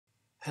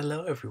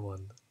Hello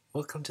everyone,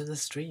 welcome to the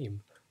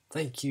stream.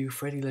 Thank you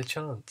Freddie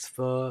LeChance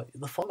for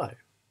the follow,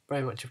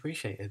 very much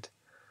appreciated.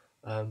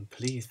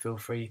 Please feel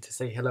free to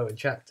say hello in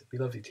chat, it'd be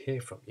lovely to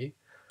hear from you.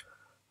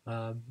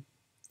 And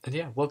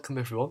yeah, welcome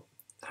everyone,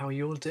 how are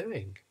you all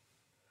doing?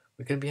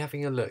 We're going to be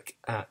having a look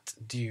at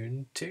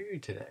Dune 2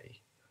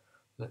 today.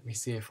 Let me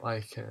see if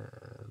I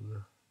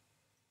can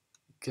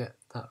get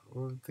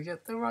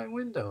the right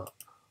window up.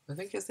 I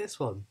think it's this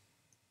one.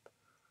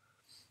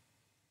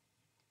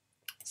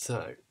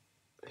 So,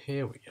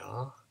 here we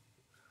are.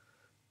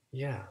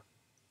 Yeah.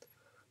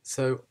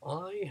 So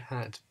I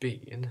had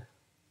been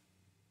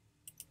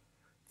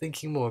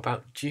thinking more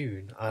about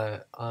Dune. I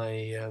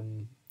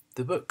read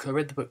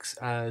the books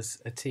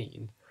as a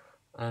teen,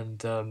 and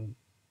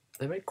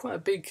they made quite a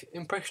big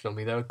impression on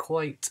me. They were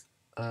quite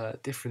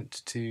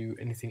different to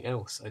anything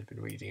else I'd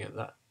been reading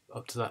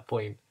up to that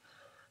point.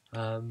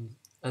 And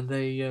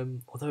they,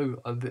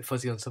 although I'm a bit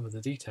fuzzy on some of the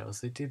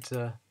details, they did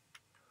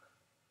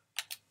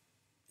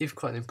leave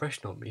quite an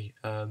impression on me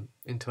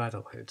into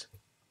adulthood.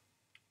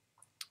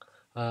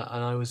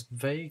 And I was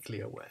vaguely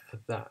aware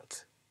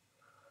that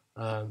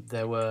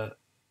there were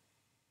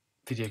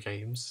video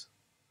games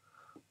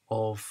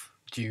of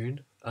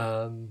Dune.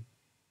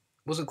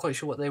 Wasn't quite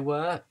sure what they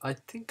were. I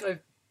think I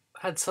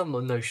had some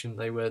notion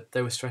they were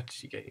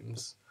strategy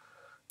games,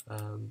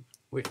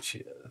 which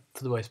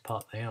for the most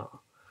part they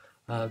are,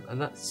 and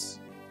that's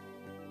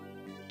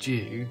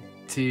due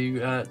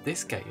to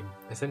this game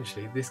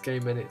essentially. This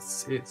game and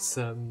its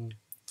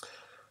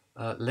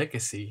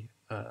legacy,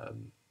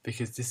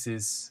 because this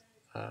is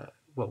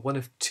one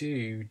of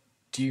two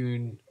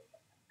Dune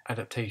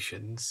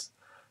adaptations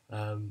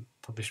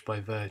published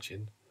by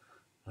Virgin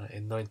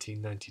in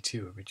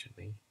 1992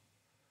 originally.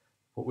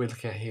 What we're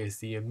looking at here is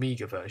the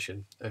Amiga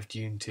version of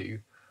Dune 2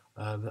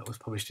 that was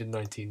published in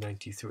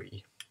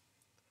 1993.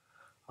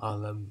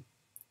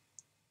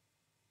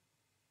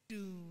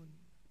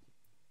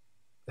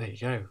 There you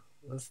go.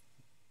 Let's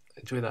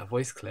enjoy that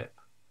voice clip.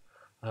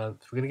 So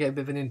we're going to get a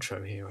bit of an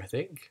intro here, I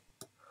think,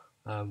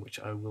 which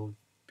I will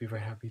be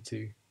very happy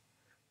to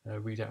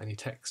read out any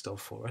text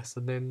of for us,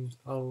 and then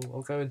I'll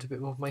go into a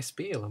bit more of my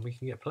spiel and we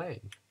can get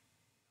playing.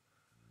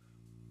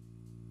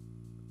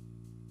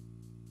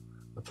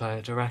 The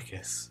planet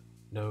Arrakis,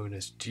 known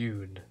as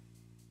Dune.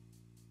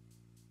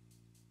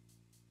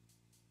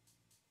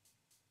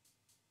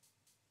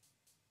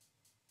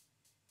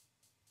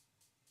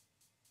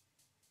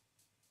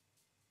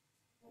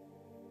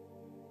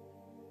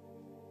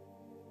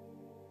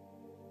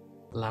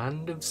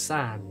 Land of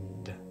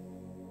Sand.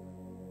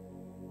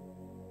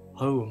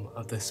 Home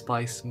of the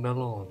spice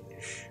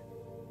melange.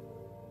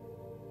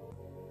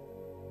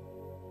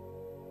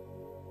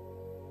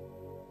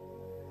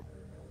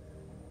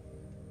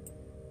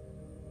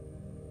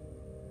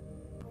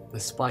 The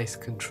spice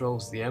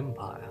controls the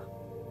empire.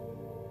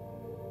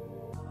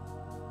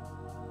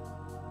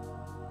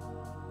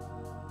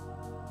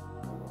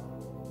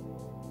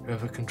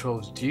 Whoever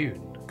controls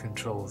Dune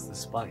controls the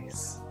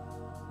spice.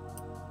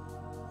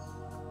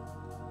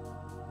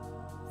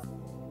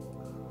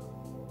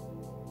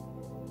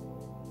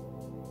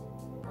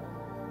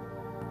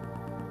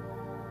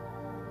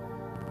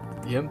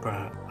 The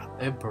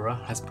Emperor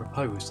has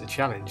proposed a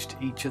challenge to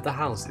each of the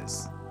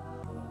houses.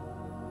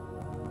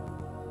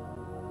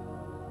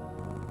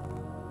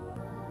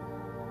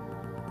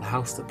 The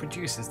house that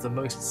produces the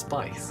most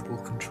spice will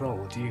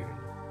control Dune.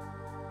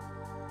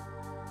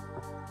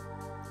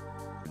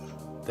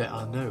 There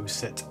are no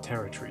set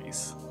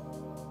territories,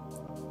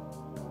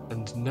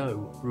 and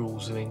no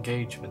rules of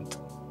engagement.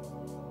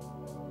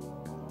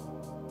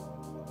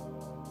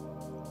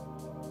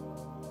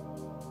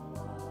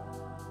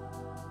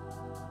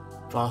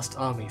 Vast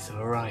armies have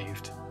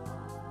arrived.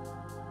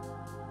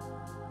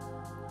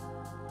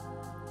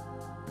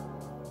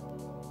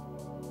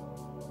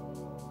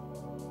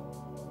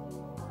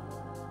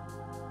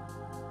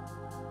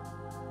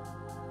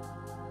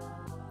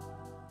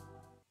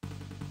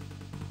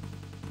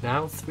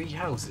 Now 3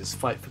 houses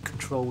fight for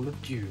control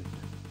of Dune.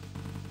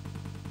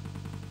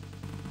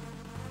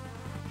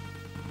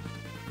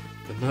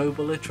 The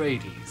noble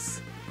Atreides.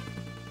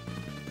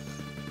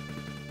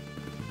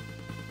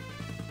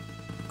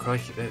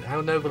 Crikey,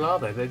 how noble are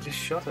they? They just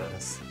shot at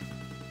us.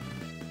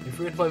 They've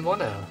ruined my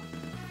mono.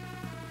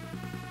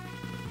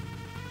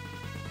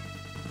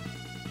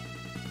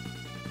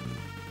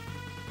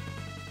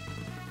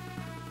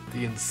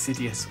 The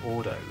insidious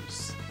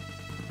Ordos.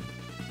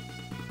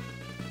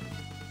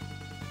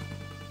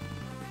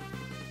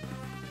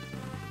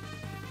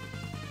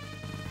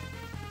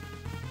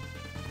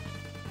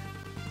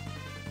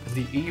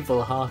 The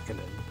evil Harkonnen.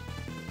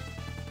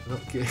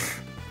 Not good.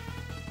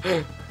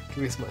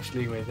 Give us much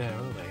leeway there,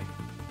 are they?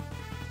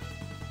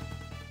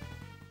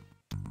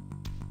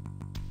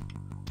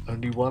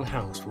 Only one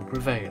house will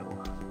prevail.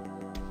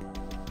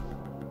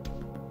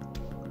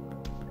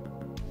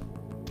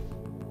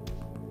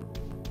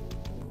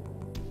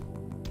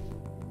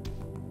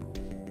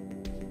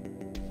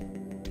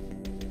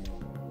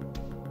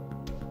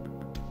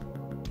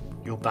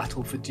 Your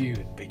battle for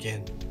Dune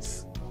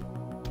begins.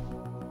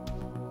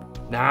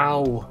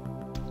 Now!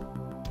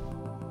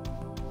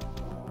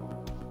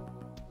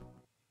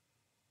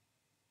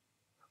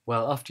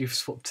 Well, after you've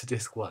swapped to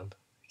disc 1.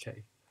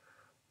 Okay.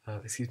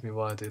 Excuse me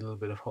while I do a little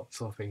bit of hot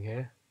swapping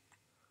here.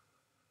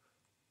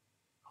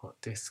 Hot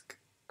disk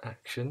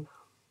action.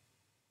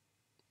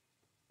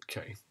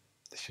 Okay.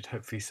 This should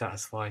hopefully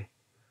satisfy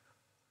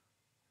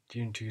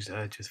Dune 2's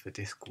urges for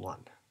disc 1.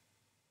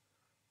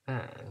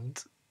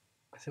 And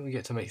I think we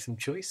get to make some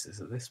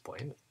choices at this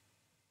point.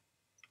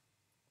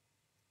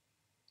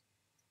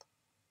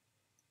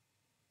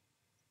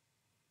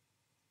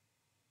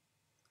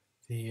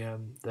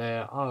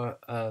 There are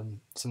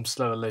some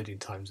slower loading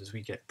times as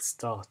we get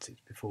started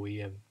before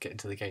we get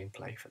into the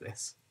gameplay for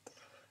this.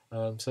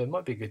 So it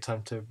might be a good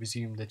time to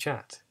resume the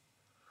chat.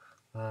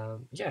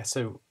 Yeah,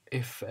 so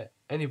if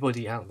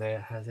anybody out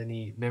there has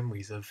any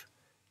memories of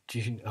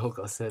Dune, oh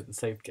god, I said the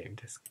saved game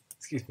disc.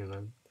 Excuse me a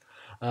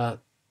moment.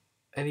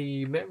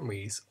 Any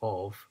memories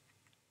of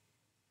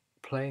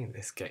playing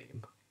this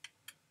game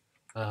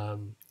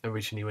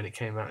originally when it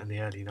came out in the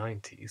early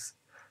 90s,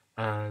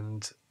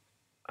 and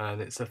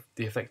it's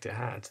the effect it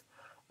had,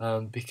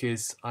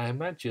 because I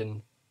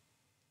imagine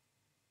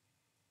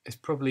it's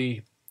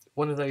probably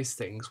one of those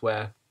things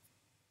where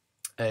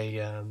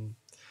a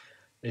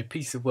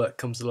piece of work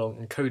comes along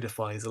and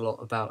codifies a lot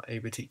about a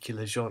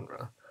particular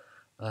genre,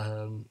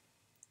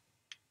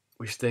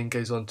 which then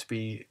goes on to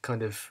be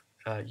kind of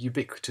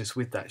ubiquitous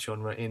with that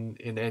genre in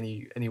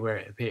anywhere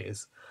it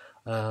appears.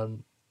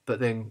 But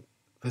then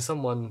for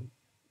someone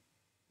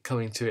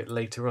coming to it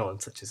later on,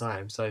 such as I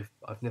am, so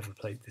I've never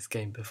played this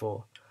game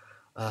before,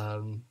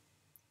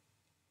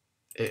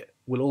 it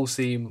will all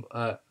seem,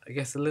 I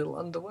guess, a little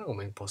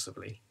underwhelming,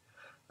 possibly,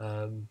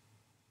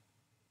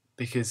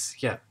 because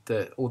yeah,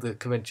 all the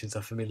conventions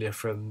are familiar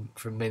from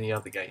many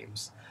other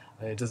games.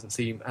 It doesn't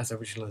seem as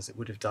original as it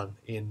would have done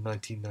in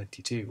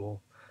 1992 or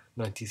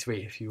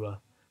 93 if you were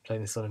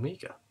playing this on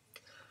Amiga.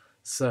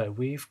 So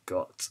we've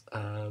got,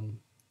 yeah,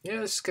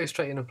 let's just go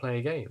straight in and play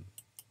a game.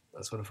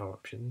 That's one of our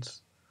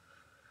options.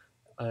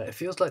 It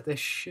feels like there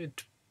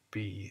should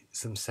be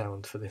some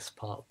sound for this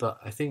part, but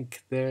I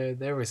think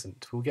there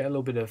isn't. We'll get a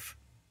little bit of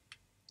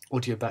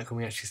audio back when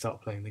we actually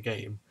start playing the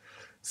game.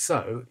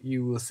 So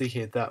you will see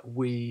here that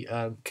we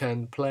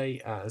can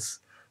play as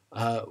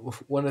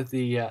one of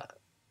the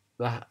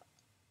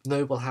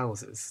noble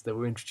houses that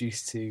we're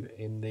introduced to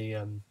in the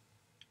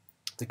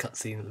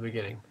cutscene at the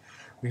beginning.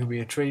 We can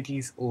be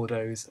Atreides,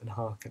 Ordos, and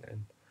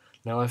Harkonnen.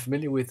 Now I'm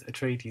familiar with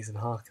Atreides and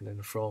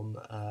Harkonnen from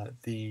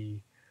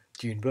the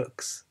Dune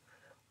books,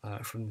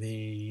 from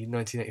the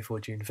 1984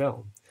 Dune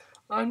film.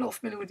 I'm not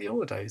familiar with the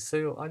Ordos,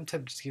 so I'm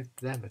tempted to give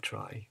them a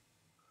try.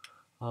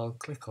 I'll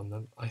click on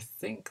them. I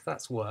think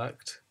that's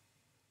worked.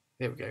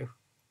 There we go.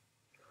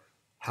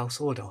 House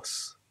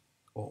Ordos,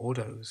 or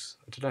Ordos,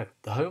 I don't know.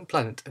 The home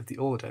planet of the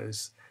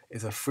Ordos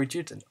is a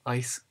frigid and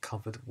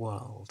ice-covered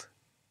world.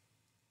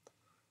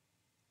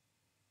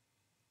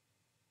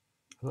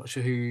 I'm not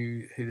sure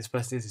who this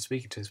person is who's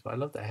speaking to us, but I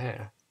love their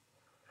hair.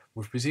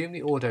 We presume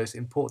the Ordos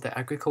import their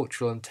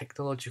agricultural and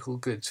technological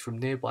goods from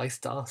nearby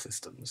star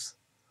systems.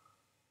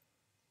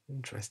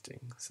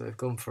 Interesting. So they've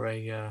gone for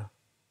a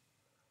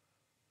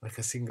like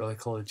a single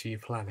ecology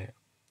planet,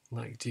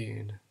 like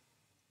Dune.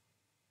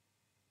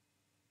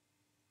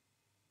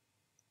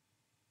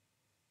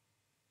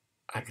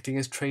 Acting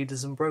as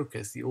traders and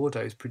brokers, the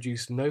Ordos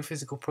produce no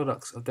physical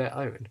products of their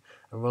own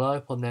and rely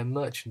upon their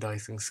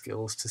merchandising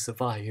skills to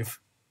survive.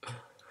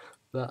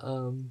 But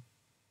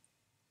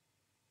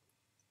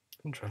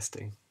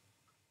interesting.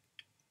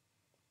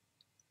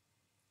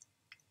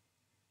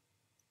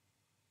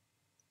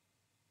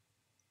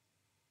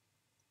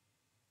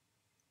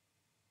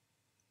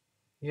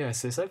 Yeah,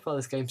 so far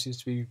this game seems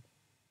to be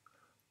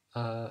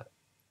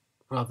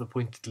rather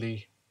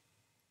pointedly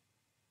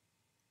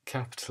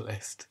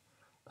capitalist,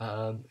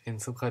 in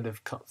some kind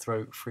of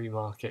cutthroat free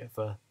market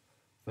for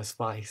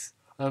spice.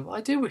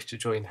 I do wish to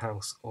join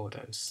House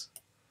Ordos.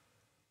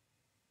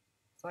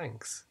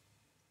 Thanks.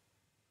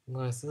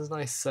 Nice. There's a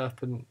nice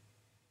serpent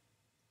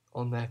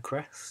on their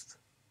crest.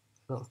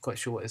 Not quite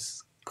sure what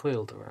it's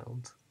coiled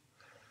around.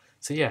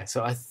 So yeah,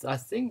 so I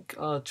think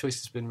our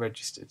choice has been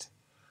registered,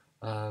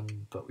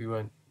 but we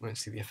won't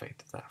see the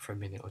effect of that for a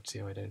minute or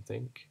two, I don't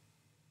think.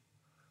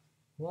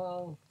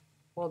 While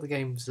the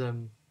game's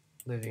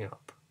loading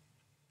up.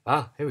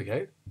 Ah, here we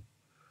go.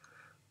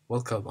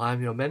 Welcome, I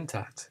am your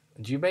Mentat,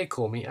 and you may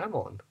call me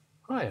Amon.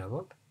 Hi,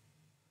 Amon.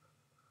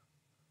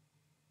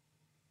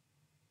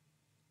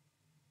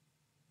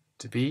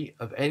 To be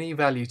of any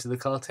value to the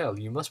cartel,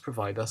 you must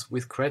provide us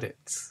with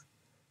credits.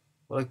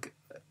 Well,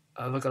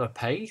 have I got to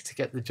pay to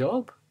get the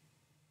job?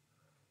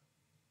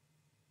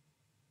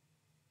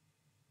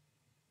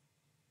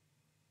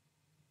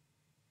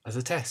 As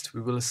a test,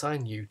 we will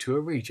assign you to a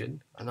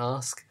region and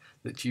ask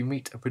that you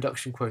meet a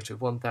production quota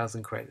of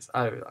 1,000 credits.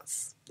 Oh,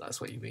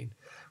 that's what you mean.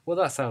 Well,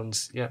 that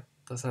sounds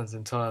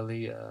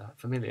entirely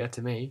familiar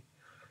to me.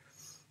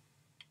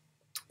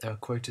 There are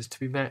quotas to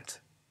be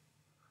met.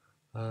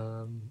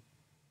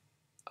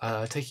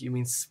 I take it you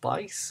mean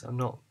spice? I'm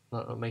not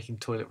making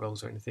toilet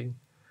rolls or anything.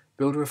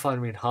 Build a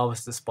refinery and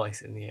harvest the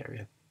spice in the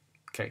area.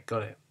 Okay,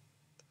 got it.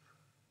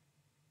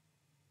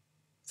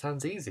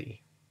 Sounds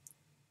easy.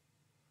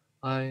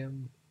 I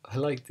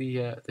like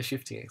the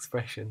shifting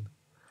expression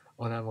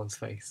on Amon's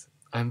face.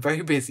 I am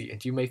very busy,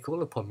 and you may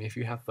call upon me if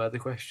you have further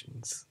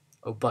questions.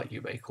 Oh, but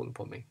you may call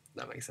upon me.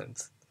 That makes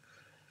sense.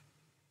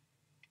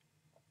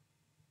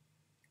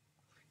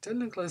 Don't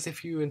look as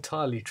if you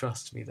entirely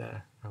trust me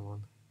there,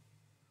 Amon.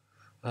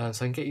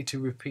 So I can get you to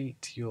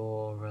repeat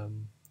your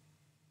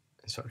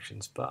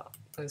instructions, but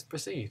let's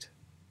proceed.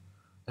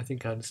 I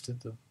think I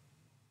understood them.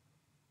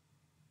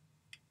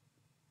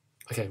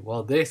 Okay,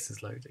 while this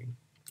is loading,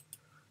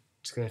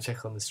 just going to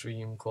check on the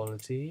stream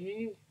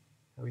quality.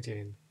 How are we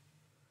doing?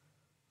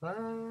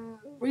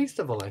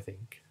 Reasonable, I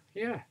think.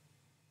 Yeah.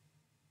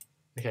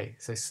 Okay,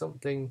 so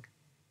something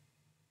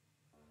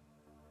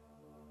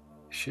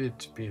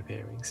should be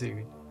appearing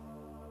soon.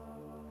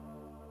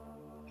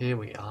 Here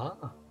we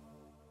are.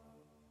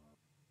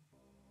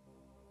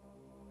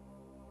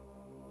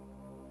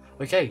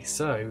 Okay,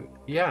 so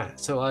yeah,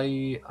 so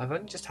I've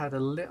only just had a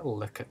little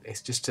look at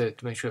this just to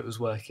make sure it was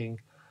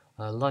working,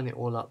 line it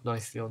all up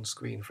nicely on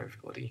screen for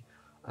everybody,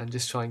 and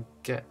just try and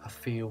get a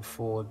feel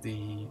for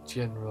the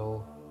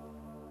general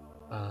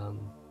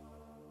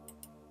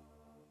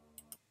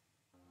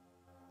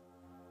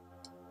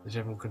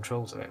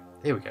controls of it.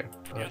 Here we go.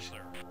 Yes,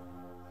 sir.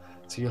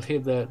 So you'll hear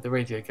the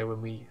radio go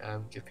when we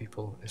give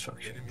people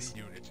instructions.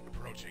 Enemy unit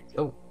approaching.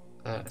 Oh,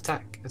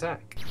 attack,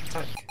 attack,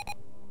 attack.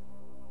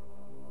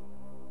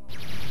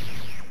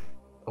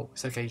 Oh,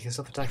 it's okay, you can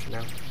stop attacking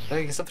now. No,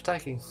 you can stop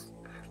attacking.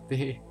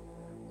 I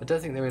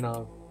don't think they're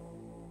not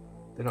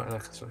in our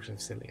construction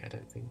facility, I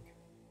don't think.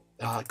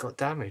 Ah, it got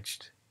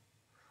damaged.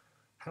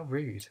 How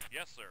rude.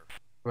 Yes, sir.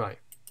 Right.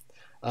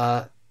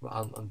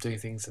 I'm doing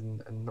things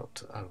and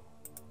not. Oh,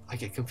 I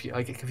get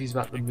confused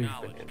about the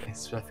movement in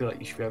this. So I feel like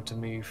you should be able to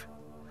move.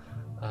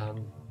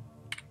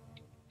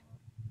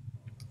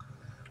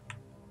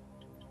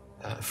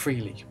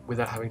 Freely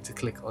without having to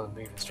click on a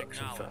move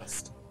instruction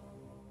first.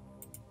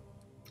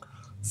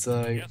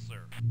 So Yes,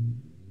 sir.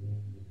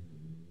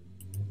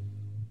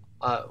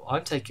 I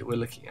take it we're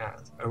looking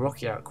at a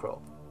rocky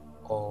outcrop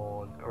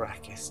on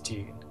Arrakis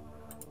Dune,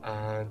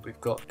 and we've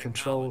got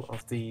control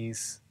of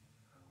these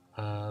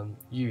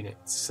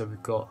units. So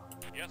we've got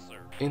Yes,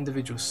 sir.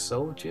 individual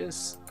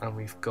soldiers, and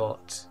we've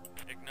got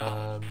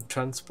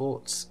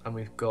transports, and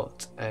we've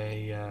got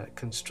a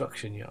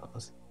construction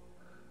yard.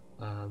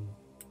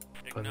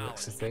 By the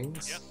looks of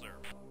things. Yes, sir.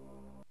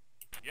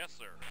 Yes,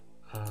 sir.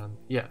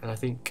 Yeah, and I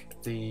think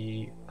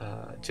the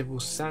typical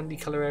sandy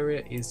colour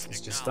area is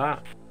just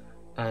that,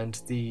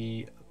 and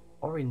the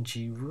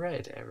orangey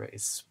red area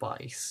is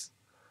spice,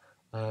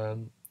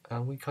 and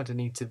we kind of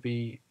need to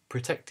be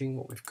protecting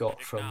what we've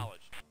got from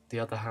the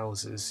other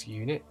houses'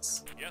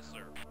 units. Yes,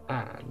 sir.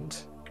 And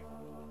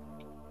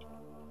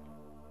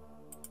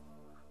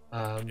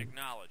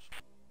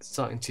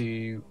starting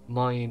to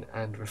mine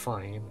and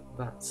refine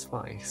that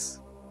spice.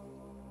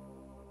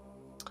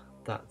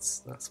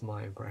 That's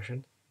my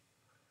impression.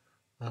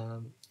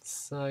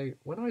 So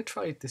when I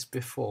tried this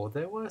before,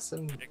 there's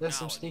some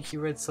sneaky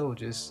red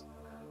soldiers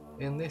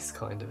in this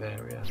kind of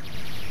area.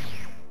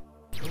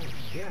 Oh,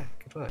 yeah,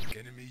 good work.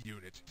 Enemy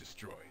unit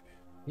destroyed.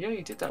 Yeah,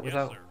 you did that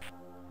without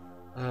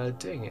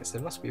doing it, so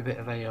there must be a bit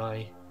of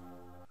AI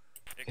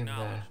in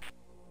there.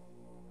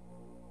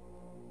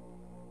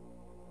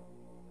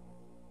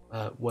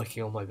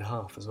 Working on my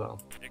behalf as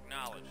well,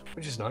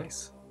 which is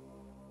nice.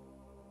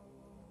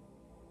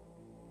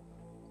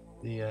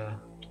 The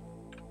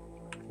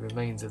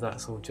remains of that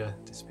soldier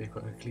disappear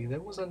quite quickly.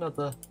 There was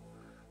another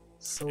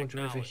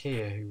soldier over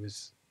here who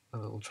was a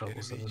little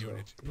troublesome as well.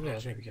 Yeah,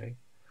 there we go.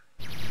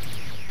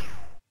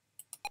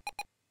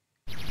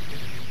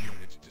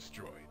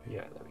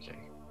 Yeah, there we go.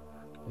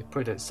 They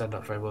probably don't stand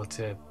up very well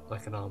to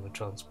like an armoured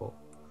transport.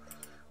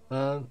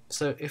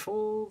 So if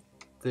all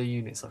the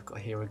units I've got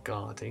here are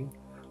guarding,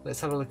 let's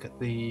have a look at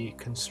the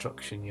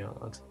construction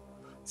yard.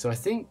 So I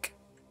think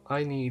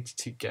I need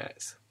to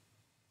get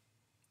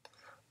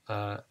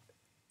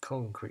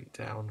concrete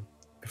down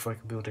before I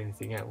can build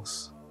anything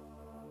else.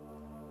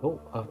 Oh,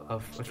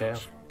 okay.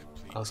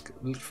 I was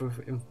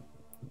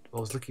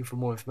looking for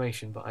more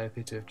information, but I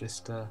appear to have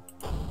just.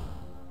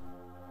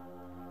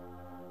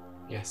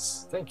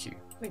 Yes, thank you,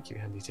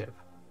 handy tip.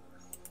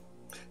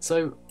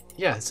 So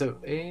yeah, so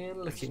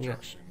in looking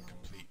at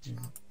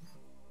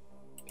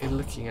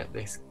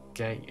this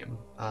game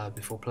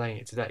before playing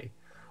it today,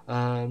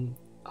 I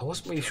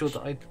wasn't really sure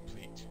that I'd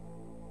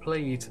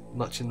played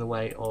much in the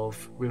way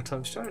of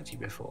real-time strategy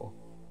before,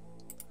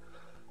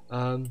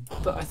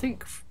 but I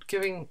think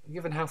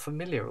given how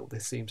familiar all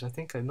this seems, I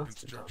think I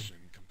must have done.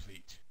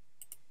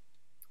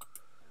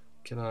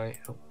 Can I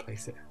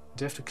place it?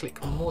 Do I have to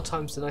click more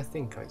times than I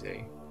think I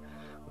do,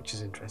 which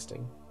is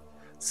interesting.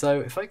 So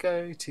if I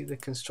go to the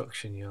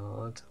construction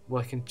yard,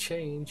 well, I can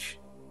change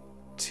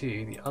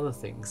to the other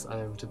things I'm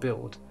able to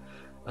build.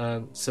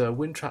 So a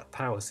wind trap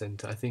power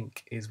center, I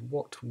think, is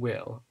what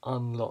will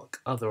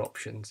unlock other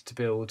options to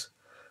build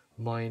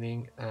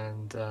mining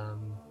and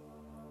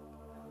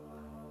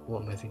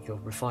What am I thinking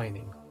of?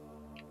 Refining.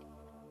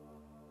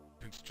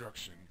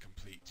 Construction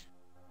complete.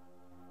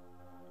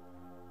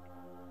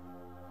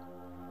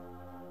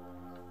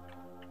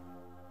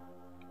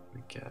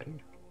 We go.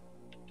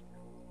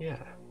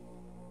 Yeah.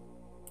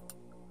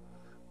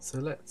 So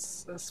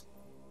let's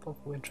pop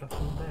a wind trap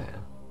on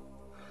there.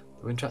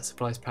 The wind trap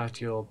supplies power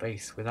to your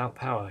base. Without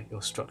power,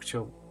 your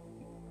structures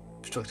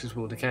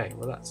will decay.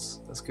 Well,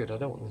 that's good. I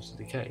don't want them to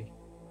decay.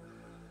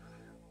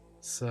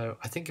 So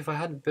I think if I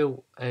hadn't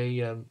built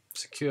a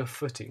secure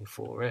footing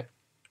for it,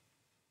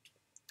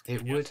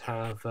 it would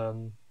have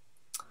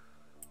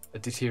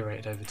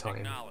deteriorated over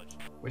time,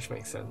 which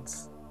makes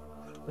sense.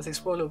 Let's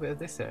explore a little bit of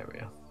this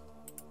area.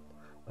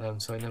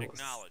 So I know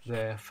what's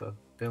there for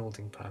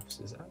building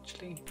purposes.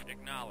 Actually,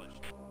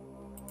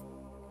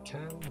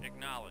 can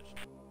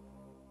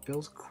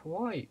build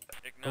quite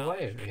a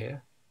way over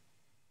here.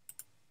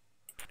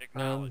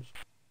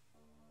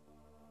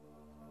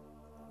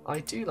 I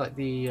do like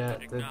the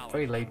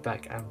very laid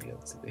back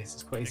ambience of this.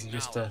 It's quite easy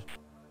just to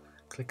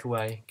click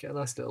away, get a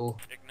nice little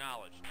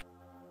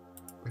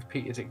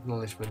repeated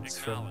acknowledgements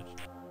from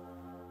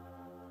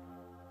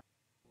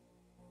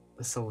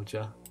the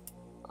soldier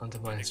under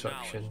my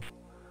instruction.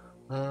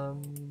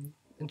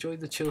 Enjoy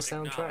the chill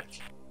soundtrack.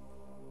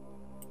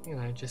 You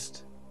know,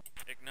 just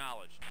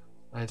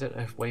I don't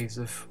know if waves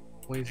of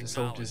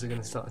soldiers are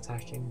going to start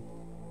attacking.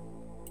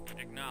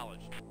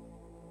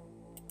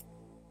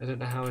 I don't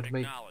know how I'd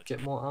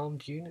get more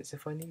armed units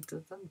if I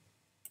needed them.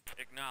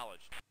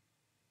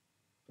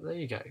 But there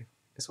you go.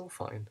 It's all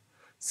fine.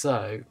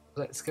 So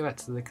let's go back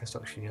to the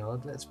construction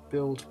yard. Let's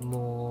build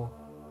more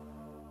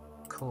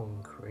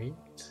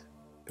concrete.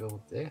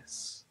 Build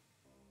this.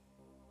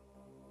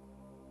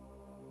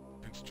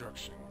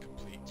 Construction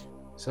complete.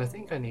 So I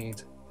think I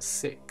need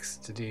 6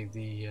 to do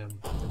the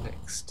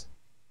next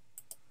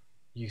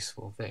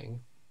useful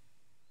thing.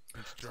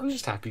 So I'm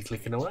just happy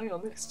clicking away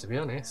on this, to be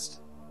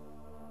honest.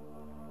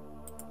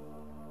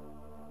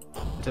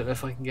 I don't know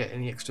if I can get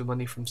any extra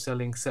money from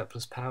selling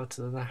surplus power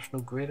to the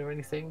national grid or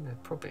anything.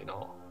 Probably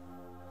not,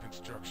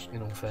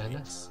 in all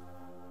fairness.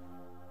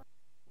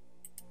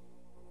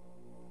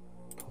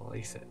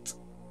 Police it.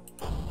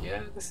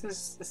 Yeah, this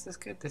is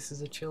good. This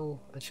is a chill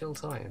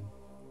time.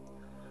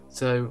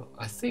 So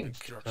I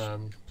think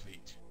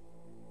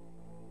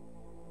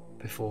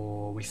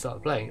before we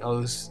started playing, I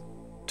was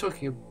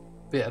talking a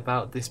bit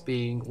about this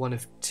being one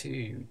of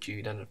 2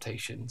 Dune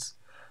adaptations,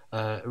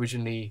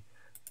 originally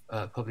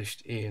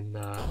published in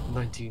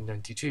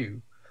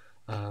 1992,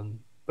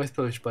 both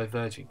published by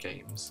Virgin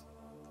Games,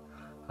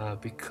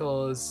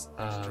 because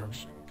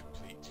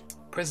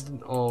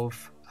president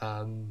of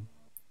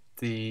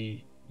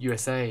the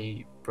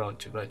USA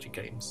branch of Virgin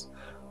Games,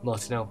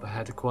 Martin Alper,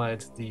 had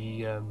acquired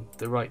the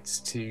rights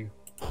to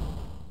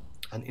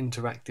an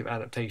interactive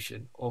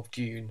adaptation of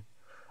Dune,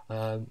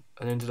 and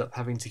ended up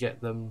having to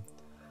get them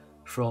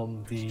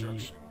from the,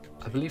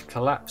 I believe,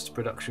 collapsed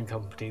production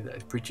company that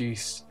had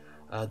produced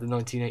the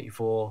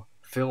 1984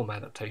 film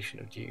adaptation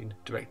of Dune,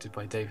 directed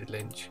by David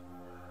Lynch,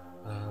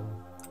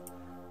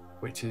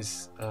 which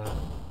is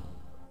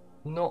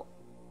not,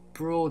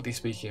 broadly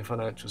speaking, a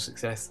financial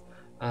success,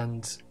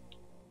 and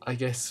I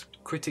guess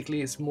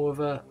critically it's more of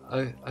a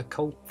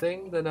cult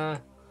thing than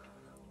a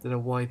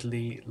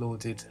widely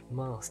lauded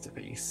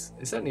masterpiece.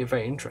 It's certainly a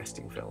very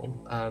interesting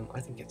film.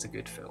 I think it's a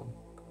good film,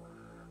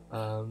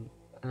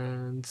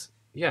 and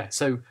yeah.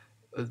 So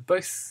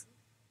both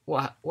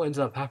what ended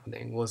up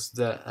happening was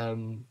that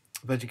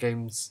Virgin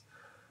Games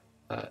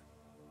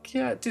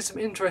did some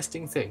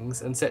interesting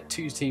things and set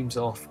 2 teams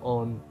off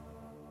on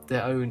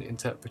their own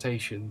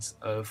interpretations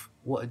of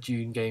what a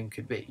Dune game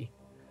could be.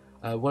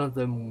 One of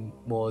them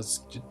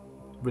was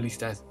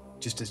released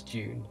just as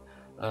Dune,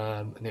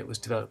 and it was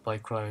developed by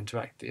Cryo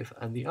Interactive,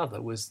 and the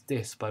other was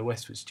this by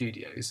Westwood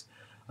Studios,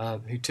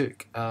 who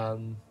took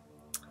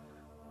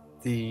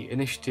the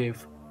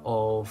initiative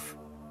of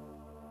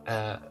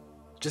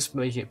just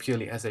making it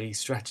purely as a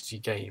strategy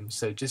game,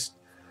 so just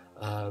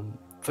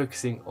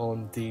focusing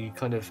on the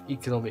kind of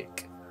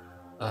economic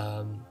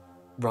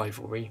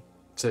rivalry.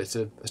 So it's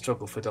a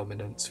struggle for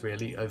dominance,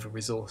 really, over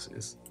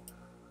resources.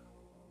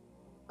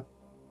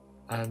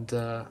 And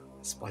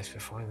spice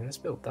refinement, let's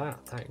build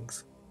that,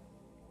 thanks.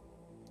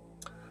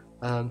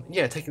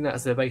 Yeah, taking that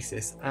as their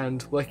basis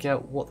and working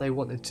out what they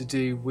wanted to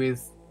do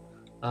with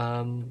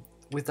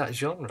that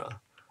genre.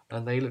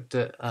 And they looked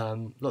at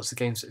lots of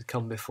games that had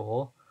come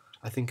before.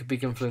 I think a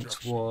big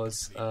influence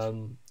was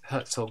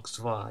Herzog's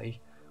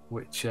Zwei,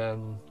 which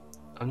I'm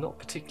not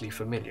particularly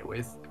familiar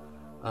with,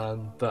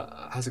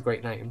 but has a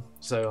great name,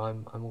 so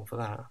I'm all for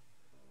that.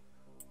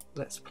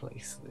 Let's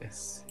place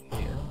this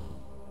here.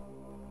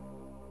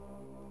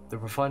 The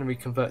refinery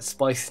converts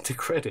spice into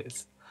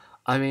credits.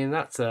 I mean,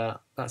 that's a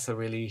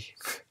really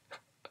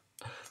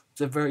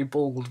it's a very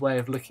bold way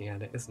of looking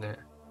at it, isn't it?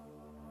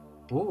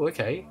 Oh,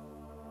 okay.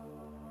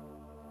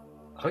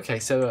 Okay,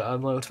 so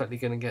I'm ultimately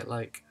going to get,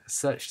 like,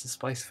 search the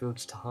spice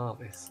fields to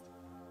harvest.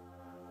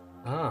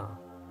 Ah.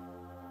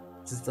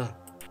 This is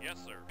that.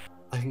 Yes, sir.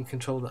 I can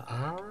control that.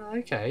 Ah,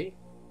 okay.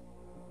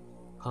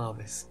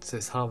 harvest. So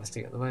it's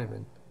harvesting at the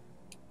moment.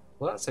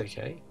 Well, that's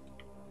okay.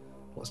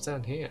 What's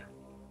down here?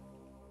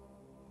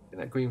 I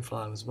think that green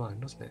flower was mine,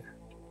 wasn't it?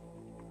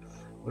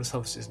 What is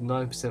harvest is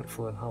 9%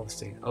 full and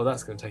harvesting. Oh,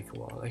 that's going to take a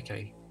while.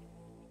 Okay.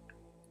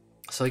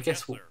 So I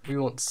guess we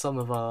want some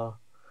of our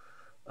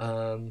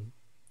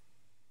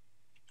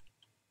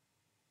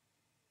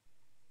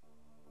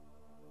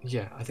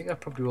yeah, I think I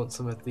probably want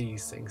some of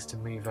these things to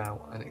move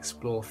out and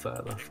explore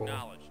further for.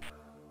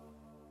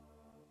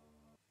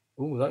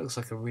 Ooh, that looks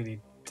like a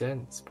really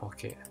dense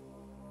pocket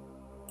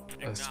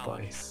of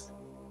spice.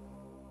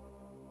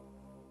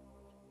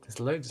 There's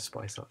loads of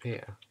spice up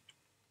here.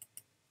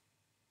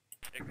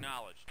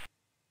 Acknowledged.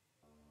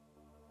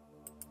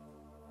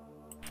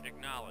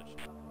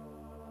 Acknowledged.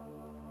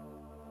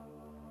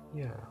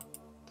 Yeah.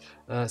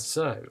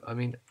 So, I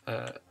mean,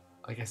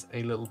 I guess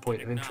a little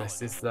point of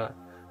interest is that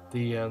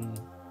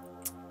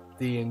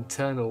the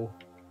internal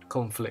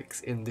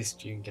conflicts in this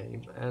Dune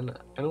game and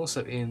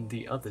also in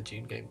the other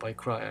Dune game by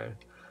Cryo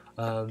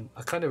are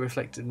kind of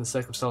reflected in the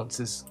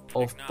circumstances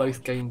of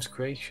both games'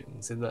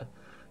 creations, in that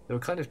there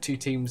were kind of two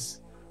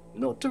teams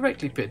not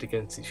directly pitted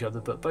against each other,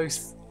 but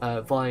both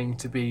vying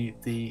to be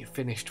the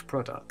finished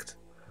product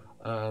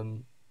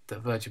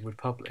that Virgin would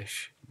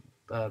publish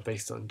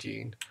based on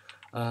Dune,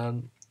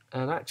 and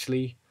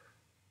actually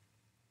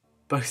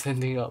both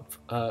ending up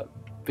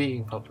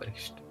being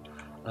published.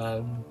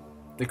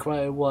 The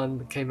Cryo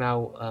one came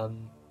out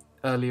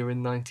earlier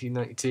in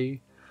 1992,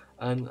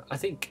 and I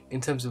think in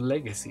terms of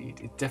legacy,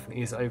 it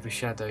definitely is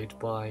overshadowed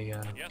by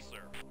Yes,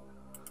 sir.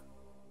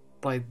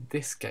 by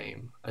this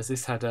game, as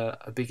this had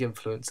a big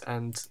influence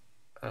and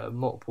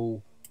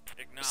multiple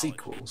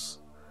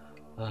sequels,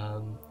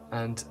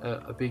 and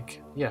a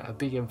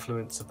big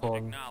influence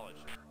upon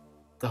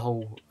the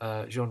whole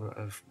genre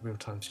of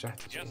real-time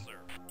strategy. Yes, sir.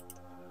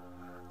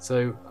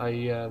 So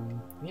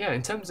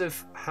in terms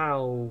of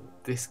how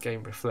this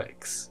game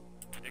reflects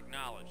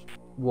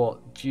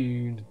what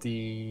Dune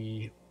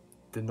the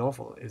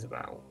novel is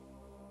about,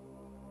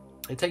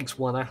 it takes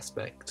one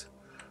aspect.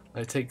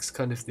 It takes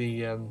kind of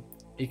the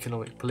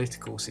economic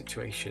political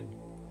situation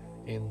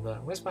in the.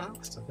 Where's my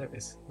harvester? There it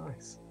is.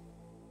 Nice.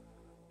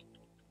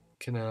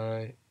 Can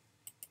I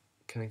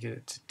get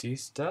it to do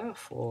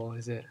stuff, or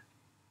is it?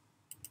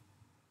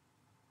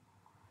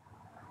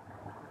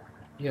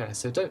 Yeah,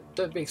 so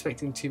don't be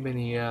expecting too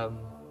many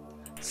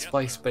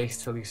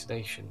spice-based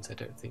hallucinations, I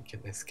don't think,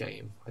 in this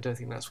game. I don't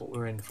think that's what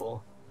we're in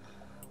for.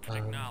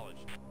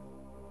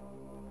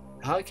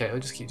 Okay, I'll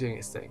just keep doing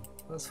its thing.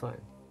 That's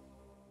fine.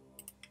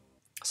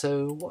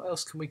 So what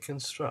else can we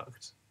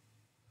construct?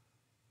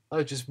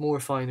 Oh, just more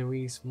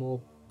refineries,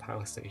 more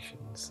power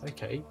stations.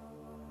 Okay.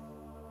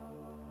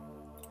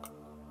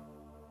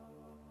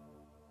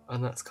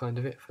 And that's kind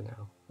of it for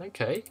now.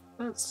 Okay,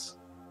 that's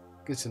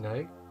good to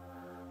know.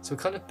 So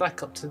we're kind of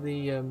back up to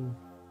the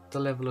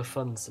level of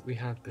funds that we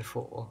had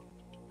before.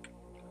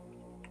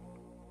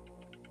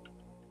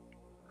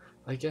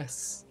 I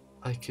guess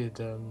I could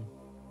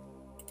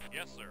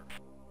Yes, sir.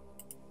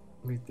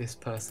 move this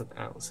person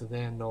out so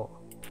they're not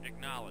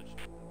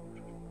Acknowledged.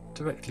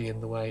 directly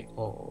in the way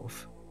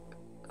of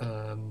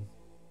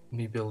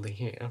me building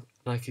here. And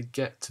I could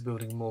get to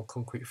building more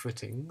concrete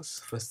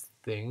footings for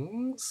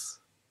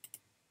things.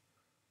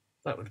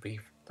 That would be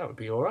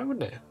all right,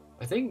 wouldn't it?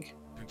 I think.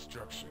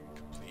 Construction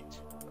complete.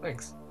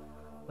 Thanks.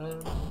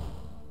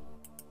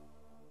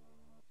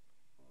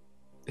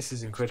 This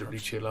is incredibly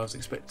chill. I was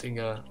expecting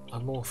a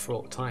more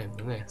fraught time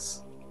than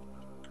this.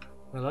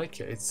 I like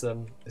it. It's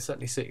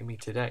certainly suiting me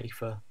today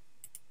for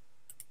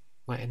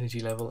my energy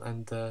level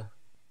and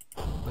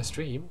my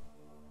stream.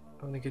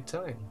 Having a good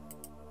time.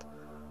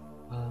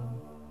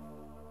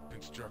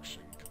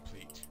 Construction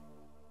complete.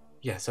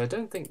 Yeah, so I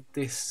don't think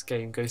this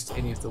game goes to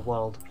any of the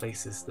wild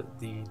places that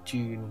the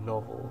Dune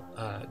novel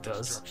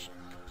does. Construction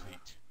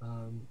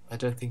complete. I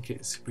don't think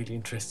it's really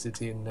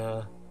interested in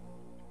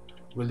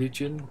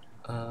religion.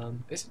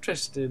 It's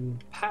interested in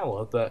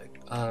power, but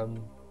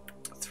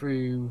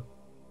through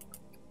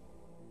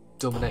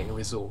dominating a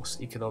resource,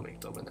 economic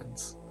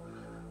dominance,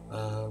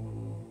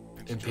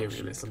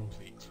 imperialism,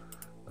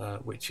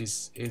 which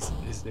is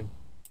an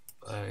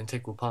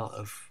integral part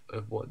of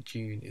what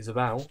Dune is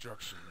about.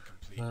 Construction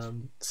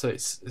complete. So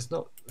it's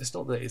not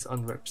that it's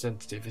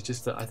unrepresentative. It's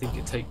just that I think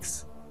it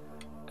takes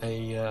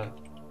a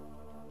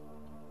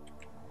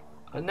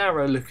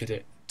narrow look at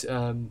it,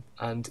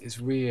 and its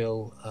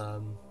real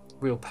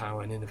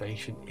power and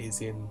innovation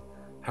is in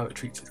how it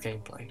treats its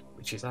gameplay,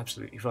 which is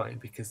absolutely fine,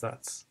 because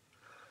that's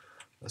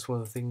one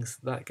of the things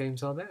that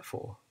games are there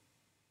for.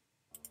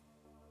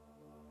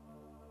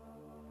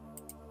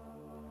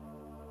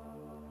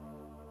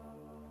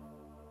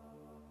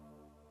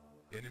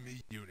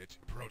 Enemy unit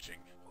approaching.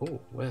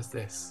 Oh, where's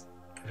this?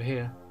 Over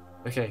here.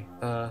 Okay,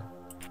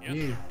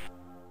 you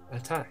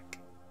attack.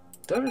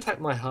 Don't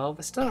attack my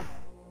harvester.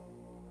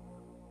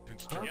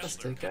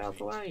 Harvester, get out of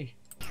the way.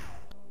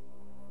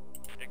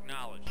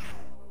 Acknowledged.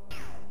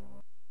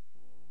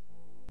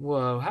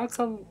 Whoa, how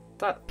come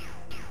that...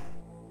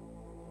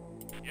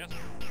 Yes, sir.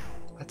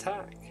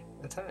 Attack,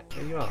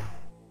 there you are.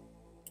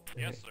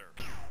 Yes, Okay.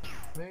 sir.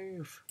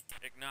 Move.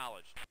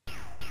 Acknowledged.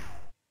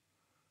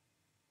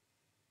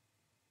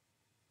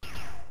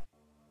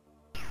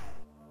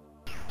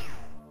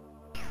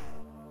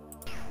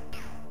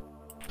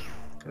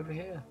 Over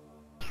here.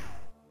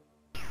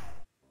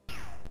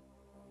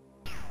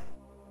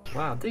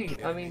 Wow,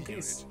 I mean,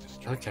 these...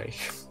 Okay.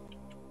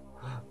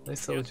 Those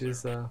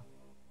soldiers,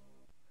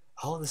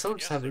 Oh, the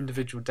soldiers Yes, have sir.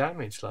 individual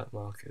damage, like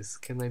markers.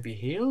 Can they be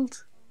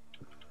healed?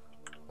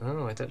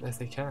 Oh, I don't know if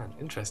they can.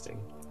 Interesting.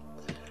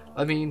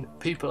 I mean,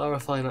 people are a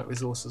finite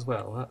resource as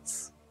well.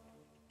 That's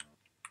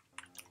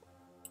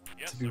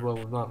Yes, to be sir. well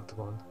remarked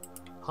upon.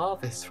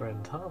 Harvest,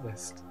 friend,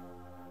 harvest.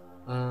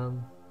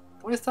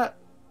 What is that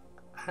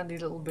handy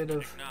little bit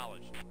of...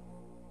 Acknowledged.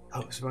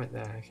 Oh, it's right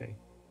there, okay.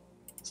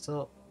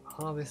 Stop,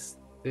 harvest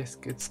this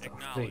good stuff,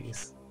 Acknowledged.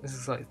 please. This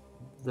is like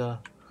the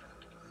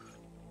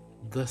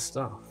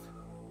stuff.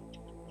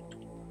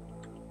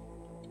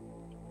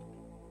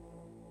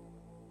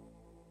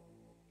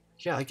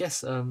 Yeah, I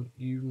guess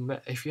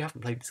if you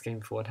haven't played this game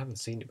before and haven't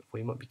seen it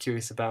before, you might be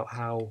curious about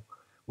how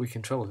we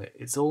control it.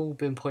 It's all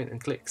been point and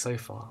click so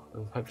far,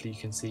 and hopefully you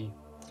can see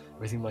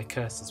everything my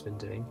cursor's been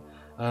doing.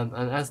 And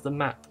as the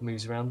map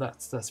moves around,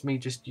 that's me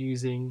just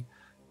using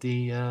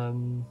the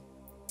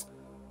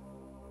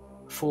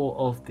 4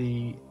 of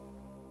the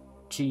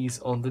keys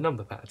on the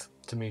number pad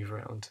to move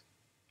around.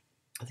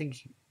 I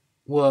think.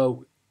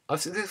 Whoa! I've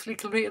successfully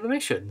completed the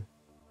mission.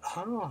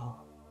 Ah,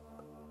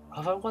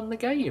 have I won the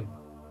game?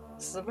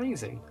 This is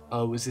amazing.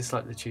 Oh, was this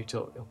like the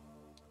tutorial?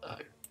 Oh,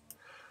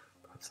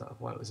 perhaps that's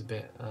why it was a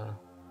bit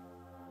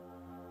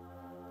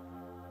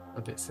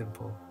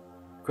simple.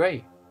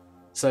 Great.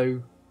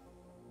 So,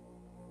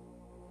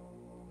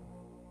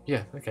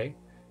 yeah, okay.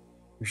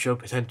 You show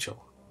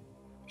potential.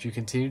 If you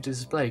continue to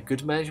display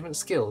good management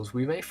skills,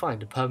 we may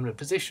find a permanent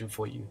position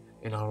for you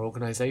in our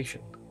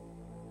organisation.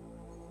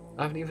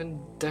 I haven't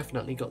even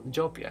definitely got the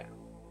job yet.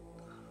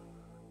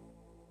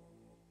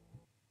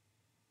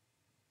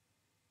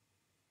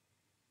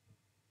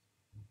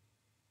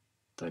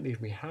 Don't leave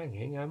me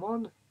hanging. I'm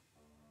on.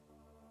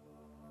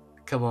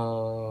 Come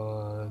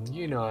on.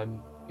 You know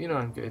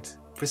I'm good.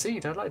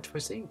 Proceed. I'd like to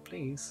proceed,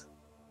 please.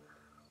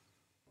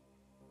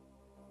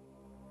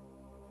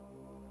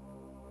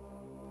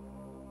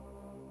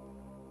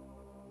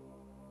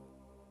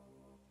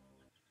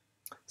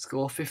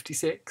 Score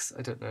 56.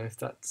 I don't know if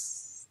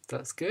that's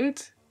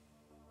good.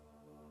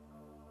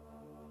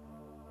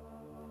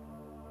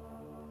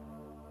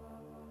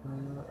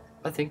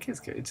 I think it's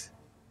good.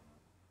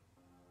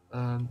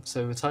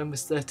 So the time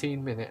was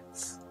 13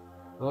 minutes.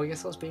 Well, I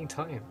guess I was being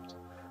timed.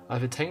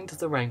 I've attained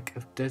the rank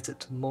of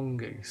Desert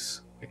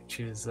Mongoose, which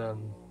is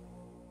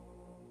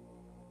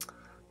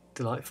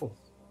delightful.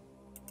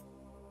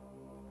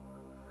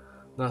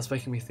 Now it's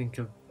making me think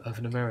of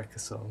an America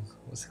song.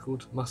 What's it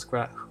called?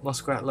 Muskrat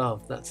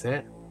Love. That's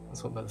it.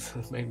 That's what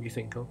that made me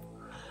think of.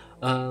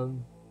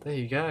 There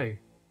you go.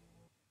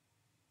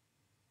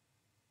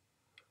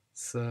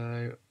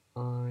 So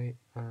I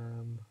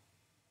am.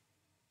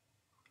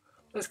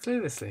 Let's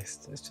clear this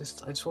list. I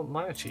just want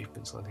my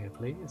achievements on here,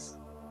 please.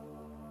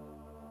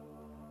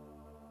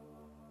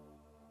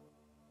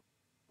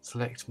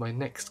 Select my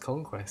next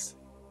conquest.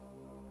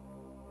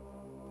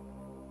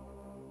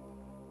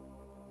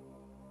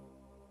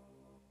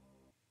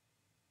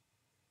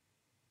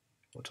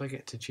 What do I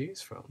get to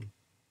choose from?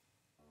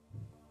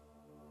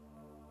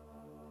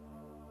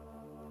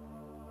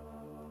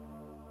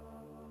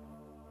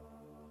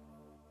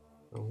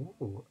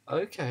 Oh,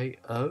 okay.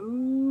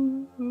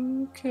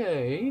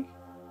 Okay.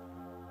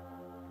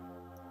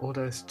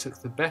 Ordos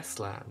took the best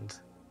land.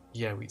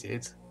 Yeah, we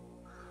did.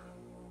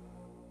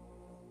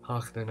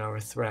 Harkonnen are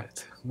a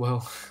threat.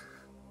 Well,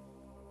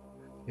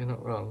 you're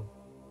not wrong.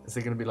 Is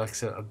there going to be like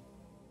a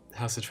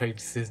House of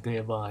Traitors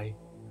nearby?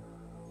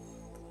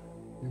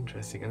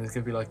 Interesting. And there's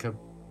going to be like a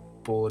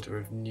border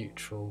of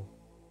neutral.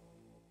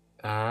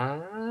 Ah,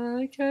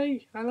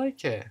 okay. I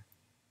like it.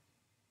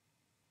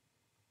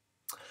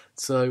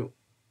 So,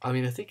 I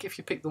mean, I think if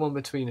you pick the one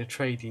between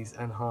Atreides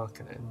and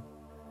Harkonnen,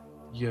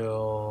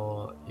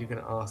 you're going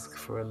to ask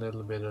for a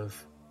little bit of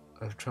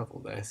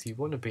trouble there. So you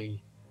want to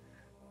be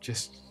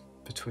just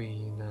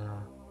between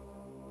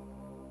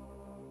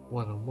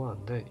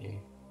 1-on-1, don't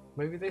you?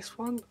 Maybe this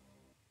one?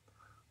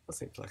 That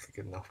seems like a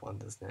good enough one,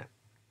 doesn't it?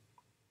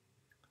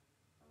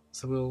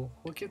 So we'll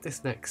give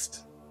this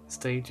next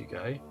stage a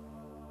go.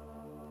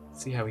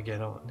 See how we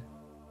get on.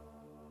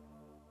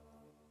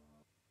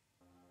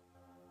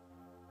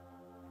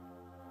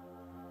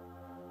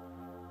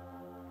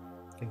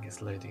 I think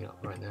it's loading up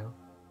right now.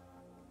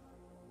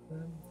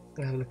 I'm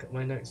gonna have a look at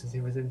my notes and see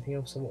if there's anything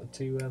else I wanted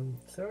to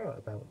throw out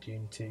about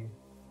Dune 2.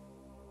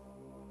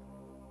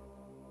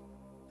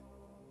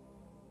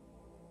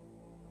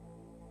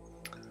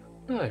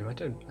 No, I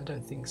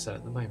don't think so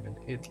at the moment.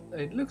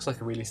 It looks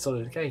like a really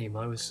solid game.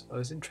 I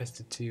was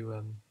interested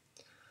to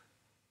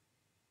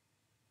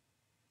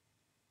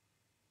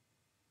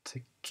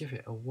give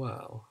it a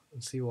whirl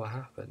and see what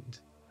happened.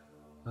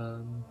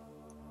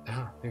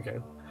 Here we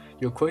go.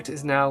 Your quota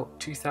is now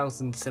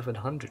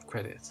 2,700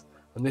 credits.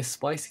 and this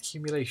spice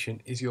accumulation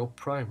is your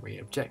primary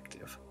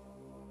objective.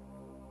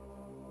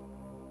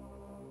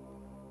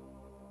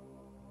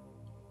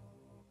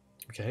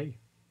 Okay.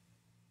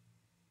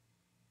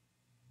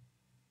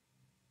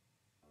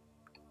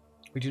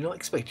 We do not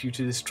expect you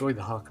to destroy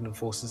the Harkonnen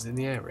forces in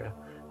the area.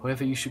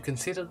 However, you should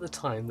consider the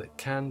time that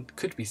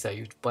could be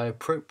saved by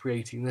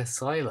appropriating their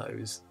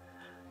silos.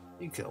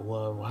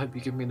 Well, I hope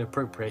you give me an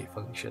appropriate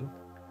function.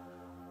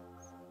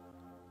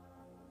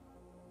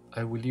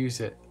 I will use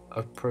it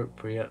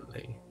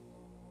appropriately.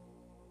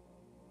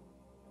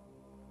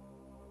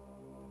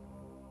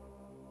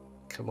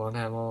 Come on,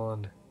 hang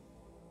on.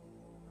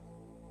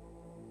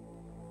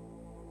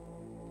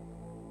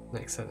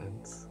 Next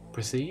sentence.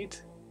 Proceed?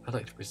 I'd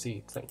like to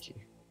proceed, thank you.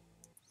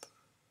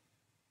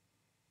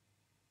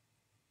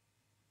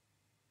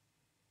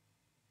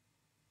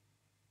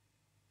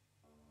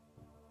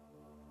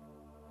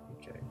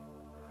 Okay.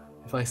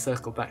 If I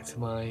circle back to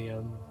my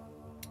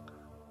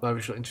my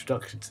original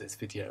introduction to this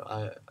video,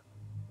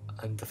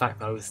 and the fact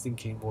that I was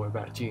thinking more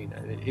about Dune,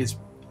 and it is,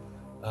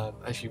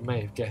 as you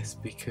may have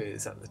guessed,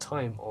 because at the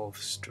time of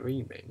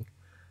streaming,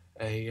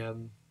 Yes,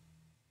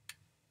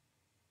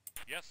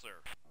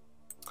 sir.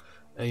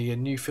 A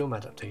new film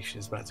adaptation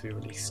is about to be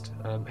released.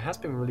 It has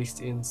been released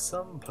in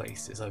some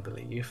places, I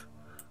believe,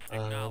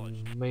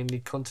 mainly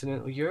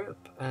continental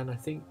Europe and I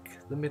think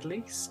the Middle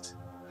East,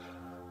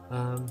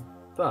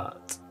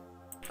 but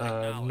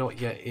not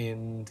yet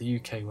in the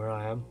UK where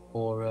I am,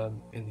 or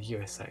in the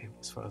USA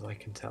as far as I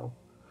can tell.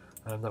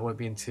 That won't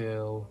be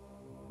until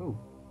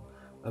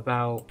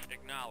about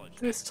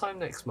this time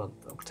next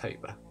month,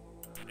 October.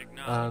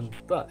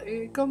 But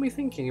it got me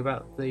thinking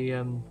about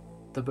the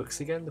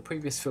books again, the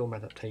previous film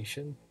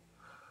adaptation,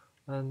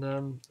 and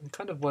I'm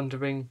kind of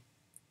wondering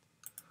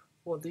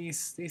what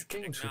these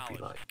games would be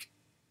like.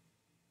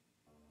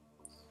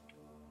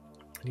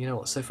 And you know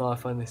what? So far, I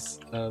find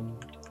this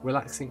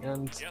relaxing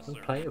and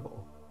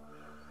playable.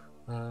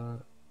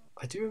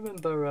 I do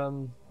remember,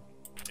 in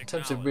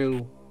terms of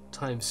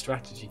real-time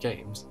strategy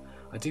games,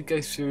 I did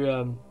go through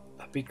a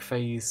big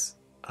phase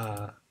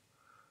of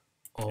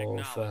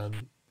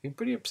being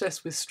pretty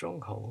obsessed with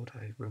Stronghold.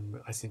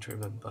 I seem to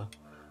remember.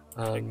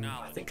 I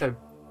think I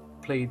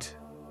played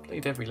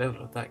every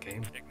level of that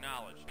game.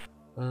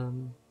 I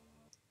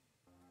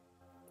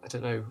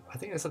don't know. I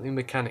think there's something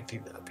mechanically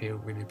that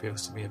really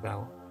appeals to me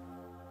about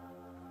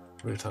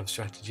real-time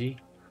strategy.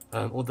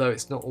 Although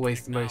it's not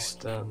always the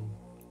most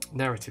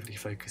narratively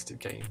focused of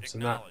games,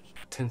 and that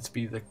tends to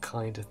be the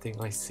kind of thing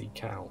I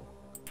seek out.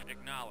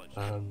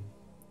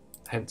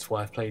 Hence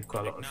why I've played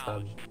quite a lot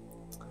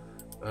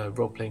of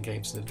role-playing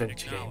games and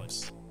adventure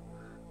games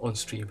on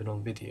stream and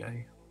on video.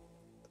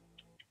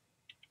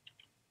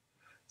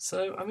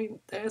 So, I mean,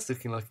 there's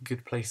looking like a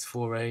good place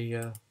for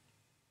a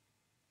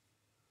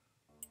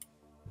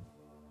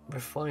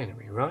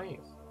refinery, right?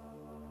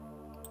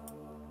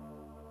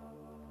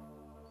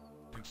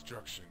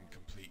 Construction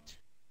complete.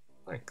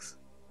 Thanks.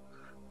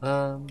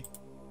 How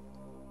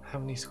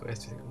many squares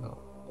do you think I've got?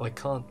 Oh, I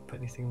can't put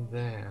anything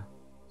there.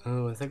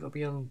 Oh, have they got to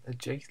be on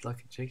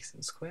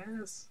adjacent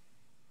squares?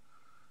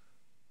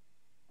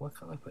 Why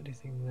can't I put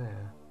anything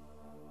there?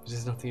 Because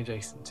there's nothing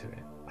adjacent to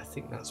it. I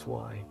think that's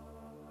why.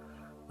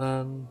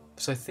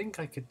 So I think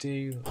I could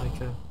do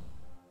like a...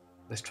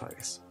 Let's try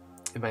this.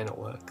 It may not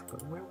work,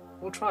 but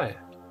we'll try it.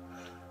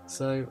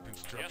 So,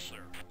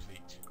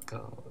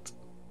 guard.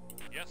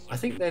 I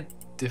think their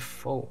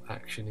default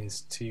action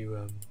is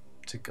to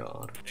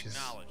guard, which is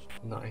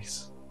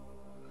nice.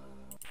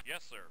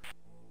 Yes, sir.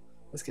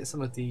 Let's get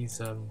some of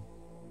these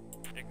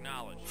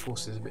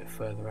forces a bit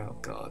further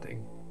out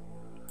guarding.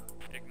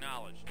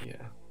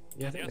 Yeah,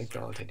 I think they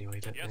guard anyway,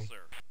 don't they?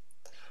 Sir.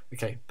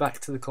 Okay, back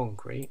to the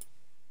concrete.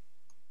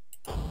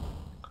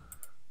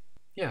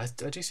 Yeah,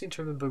 I do seem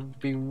to remember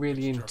being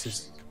really into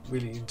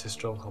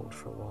Stronghold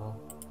for a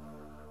while.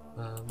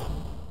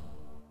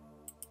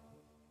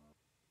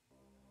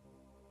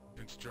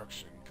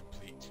 Construction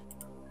complete.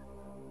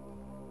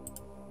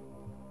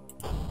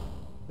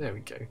 There we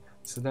go.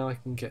 So now I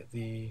can get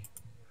the...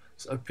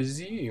 So I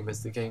presume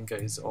as the game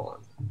goes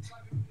on...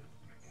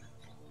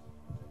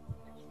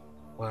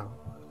 Wow.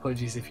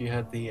 Apologies if you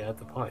had the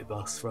party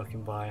bus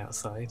rocking by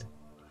outside.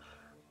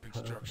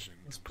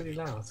 It's pretty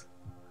loud.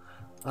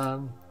 I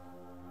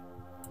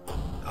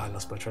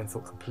lost my train of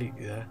thought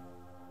completely there.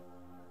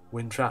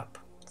 Wind trap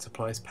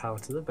supplies power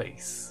to the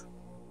base.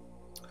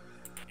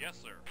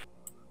 Yes, sir.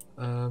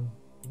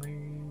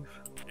 Move.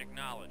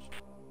 Acknowledged.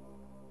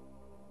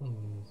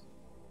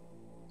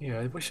 Yeah,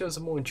 I wish there was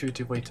a more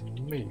intuitive way to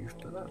move,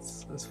 but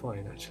that's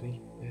fine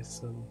actually.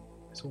 It's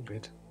all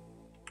good.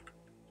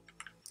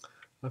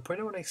 I probably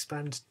don't want to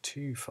expand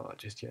too far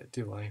just yet,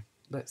 do I?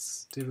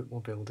 Let's do a bit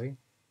more building.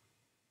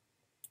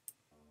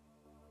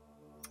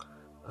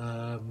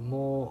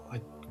 Oh,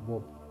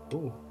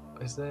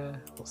 is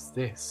there? What's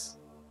this?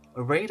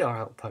 A radar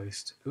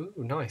outpost. Ooh,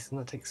 nice. And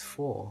that takes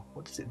 4.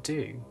 What does it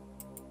do?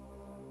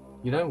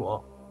 You know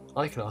what?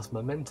 I can ask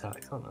my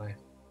mentat, can't I?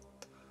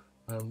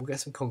 We'll get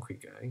some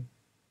concrete going,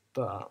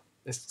 but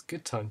it's a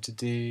good time to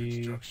do.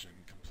 Construction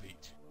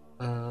complete.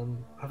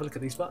 have a look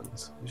at these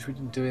buttons, which we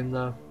didn't do in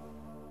the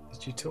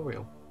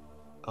tutorial.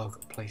 Oh, I've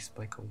got placed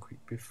by concrete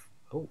booth.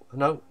 Oh,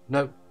 no,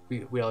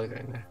 we are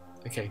going there.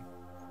 Okay,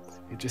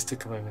 it just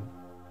took a moment.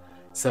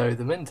 So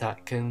the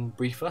Mentat can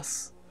brief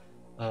us,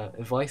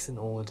 advice and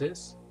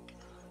orders,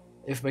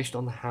 information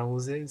on the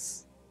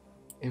houses,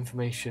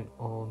 information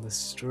on the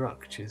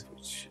structures,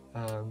 which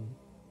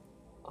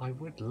I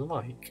would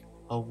like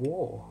a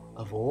war,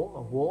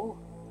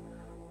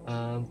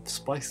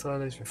 spice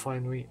silos,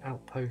 refinery,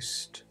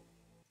 outpost.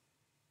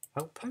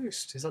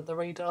 Outpost? Is that the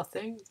radar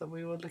thing that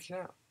we were looking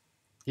at?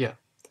 Yeah.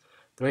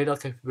 The radar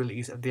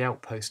capabilities of the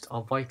outpost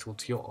are vital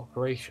to your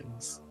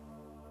operations.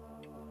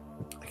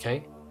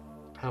 Okay.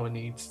 Power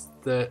needs.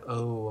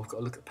 Oh, I've got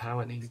to look at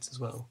power needs as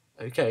well.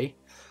 Okay.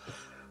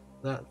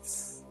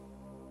 That's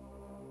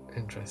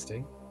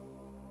interesting.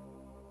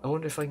 I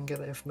wonder if I can get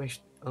that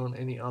information on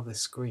any other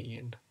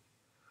screen.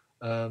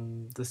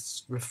 Hang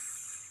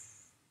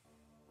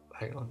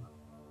on.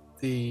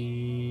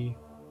 The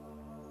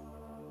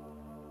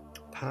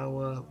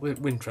power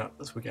wind trap.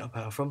 That's where we get our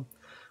power from.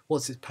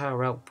 What's its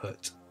power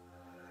output?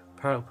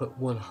 Power output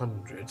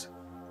 100.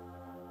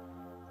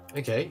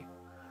 Okay.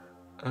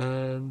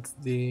 And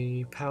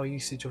the power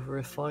usage of a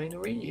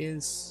refinery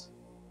is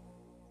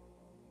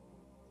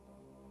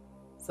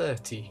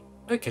 30.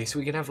 Okay, so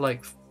we can have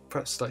like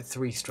perhaps like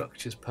 3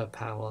 structures per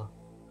power.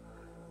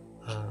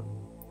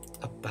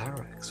 A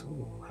barracks.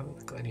 Ooh,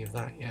 haven't got any of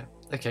that yet.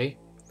 Okay,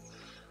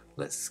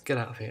 let's get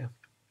out of here.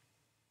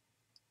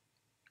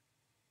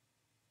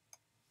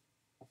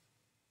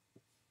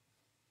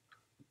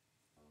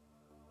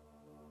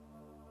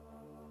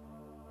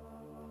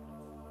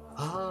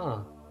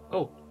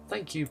 Oh,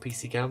 thank you,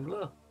 PC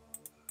Gambler.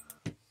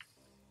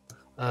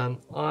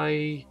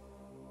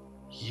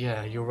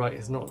 Yeah, you're right,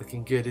 it's not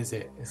looking good, is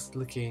it? It's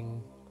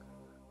looking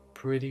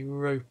pretty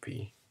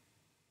ropey.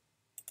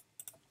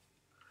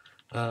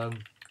 I'm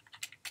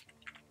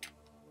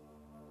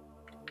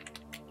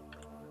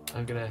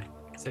gonna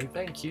say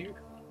thank you.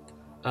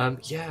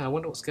 Yeah, I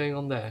wonder what's going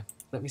on there.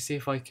 Let me see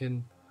if I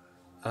can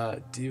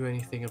do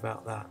anything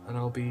about that, and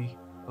I'll be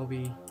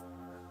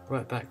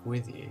right back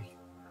with you.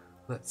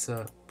 Let's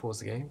pause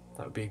the game.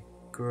 That would be a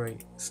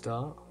great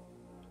start.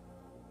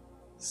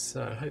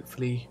 So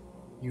hopefully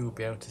you will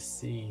be able to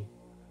see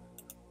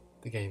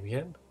the game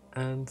again,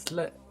 and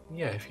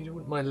if you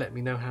wouldn't mind letting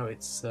me know how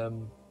it's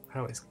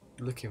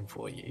looking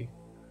for you,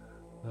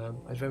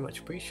 I'd very much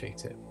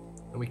appreciate it,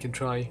 and we can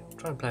try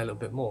and play a little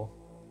bit more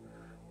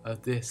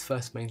of this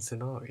first main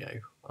scenario.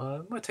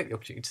 I might take the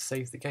opportunity to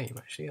save the game.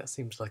 Actually, that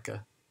seems like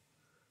a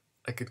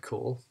good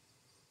call.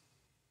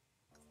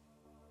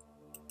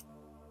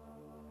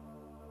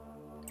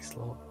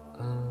 Slot.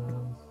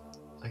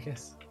 I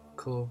guess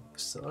cool.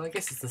 So I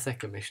guess it's the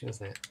second mission,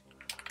 isn't it?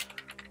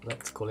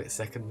 Let's call it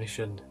second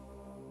mission.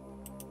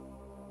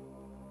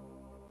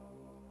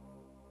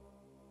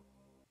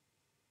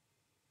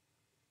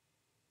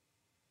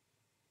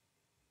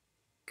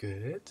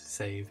 Good.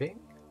 Saving.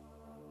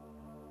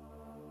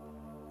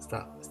 It's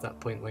that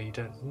point where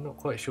I'm not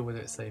quite sure whether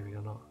it's saving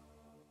or not.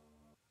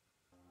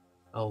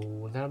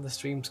 Oh, now the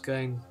stream's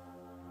going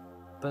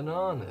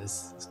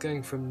bananas. It's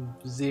going from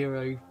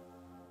 0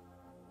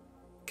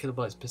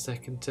 kilobytes per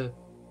second to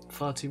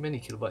far too many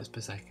kilobytes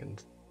per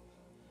second.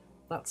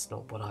 That's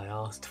not what I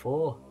asked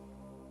for.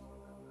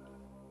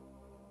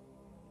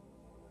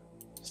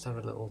 Just have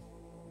a little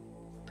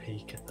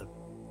peek at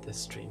the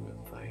stream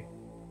info.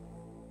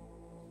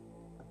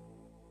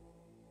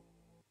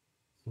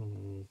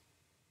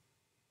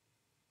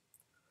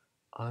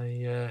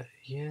 Yeah,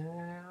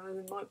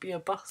 there might be a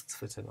bust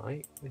for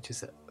tonight, which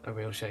is a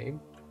real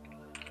shame.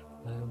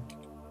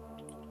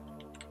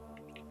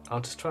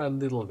 I'll just try a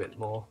little bit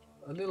more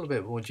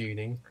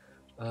tuning,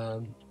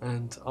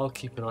 and I'll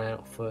keep an eye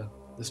out for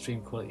the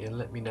stream quality and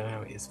let me know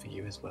how it is for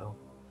you as well.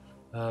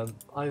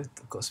 I've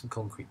got some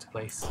concrete to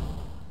place,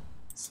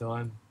 so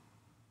I'm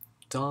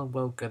darn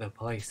well gonna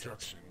place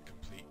it.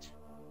 Complete.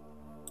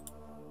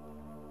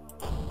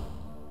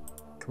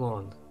 Come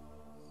on.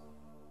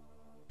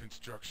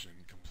 Construction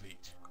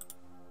complete.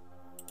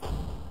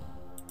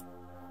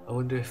 I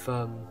wonder if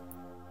at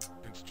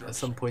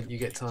some point you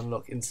get to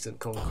unlock instant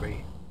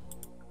concrete.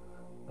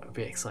 That would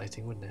be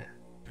exciting, wouldn't it?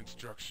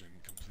 Construction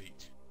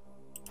complete.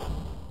 I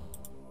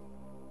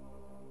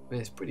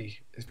mean, it's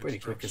pretty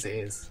quick as it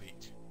is.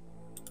 Complete.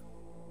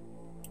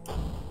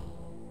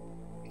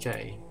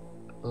 Okay,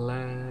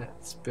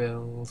 let's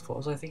build. What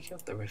was I thinking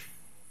of? The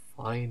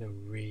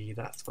refinery.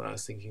 That's what I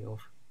was thinking of.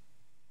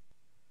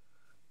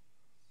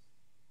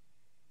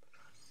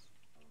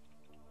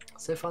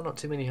 So far, not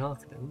too many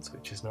Harkonnens,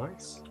 which is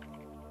nice.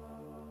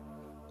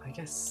 I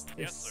guess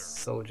this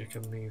soldier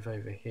can move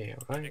over here,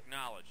 right?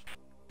 Acknowledged.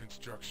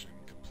 Construction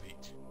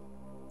complete.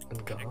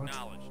 And guard.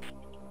 Acknowledged.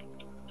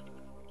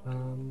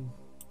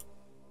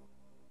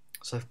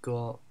 So I've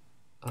got.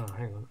 Oh,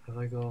 hang on. Have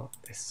I got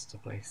this to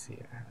place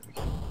here? There we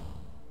go.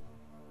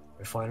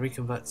 Refinery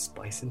converts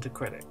spice into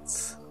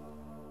credits.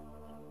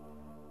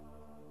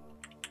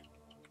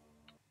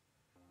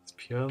 It's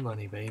pure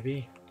money,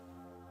 baby.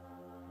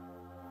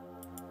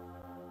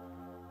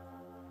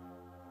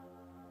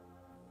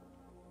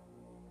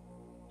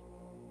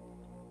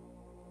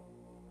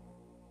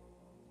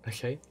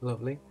 Okay,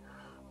 lovely.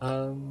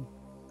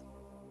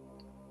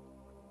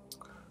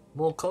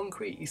 More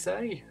concrete, you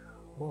say?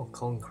 More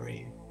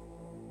concrete.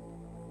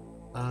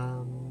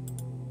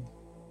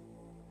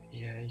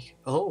 Yeah.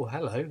 Oh,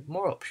 hello.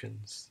 More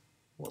options.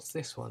 What's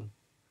this one?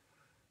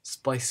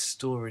 Spice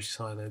storage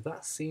silo.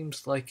 That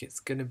seems like it's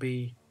going to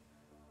be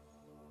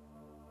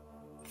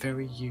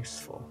very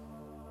useful.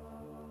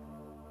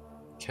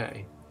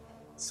 Okay,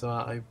 so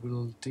I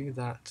will do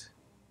that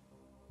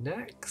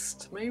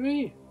next,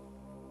 maybe?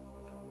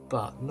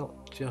 But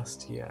not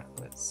just yet.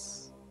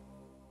 Let's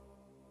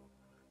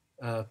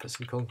put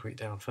some concrete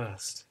down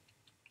first.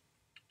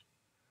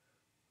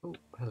 Oh,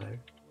 hello.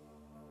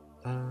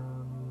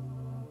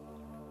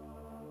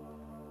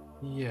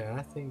 Yeah,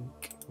 I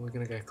think we're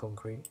going to go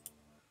concrete.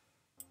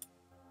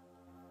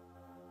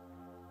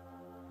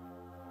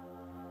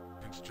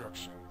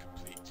 Construction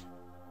complete.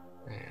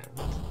 And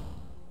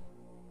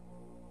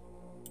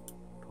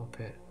pop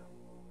it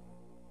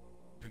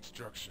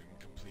Construction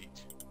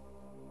complete.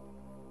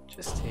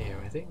 just here,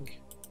 I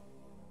think.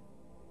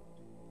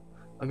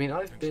 I mean,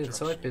 I've been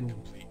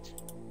complete.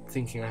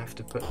 thinking I have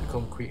to put the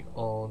concrete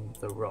on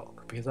the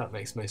rock because that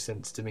makes most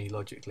sense to me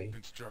logically.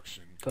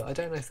 Construction. But I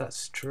don't know if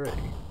that's true.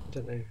 I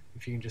don't know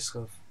if you can just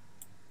sort of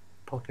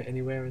pop it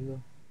anywhere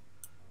in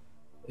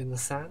the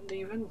sand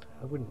even.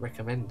 I wouldn't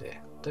recommend it.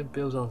 Don't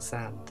build on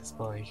sand. It's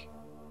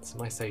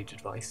my sage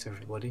advice to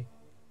everybody.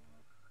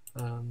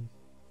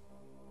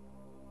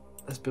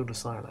 Let's build a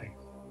silo.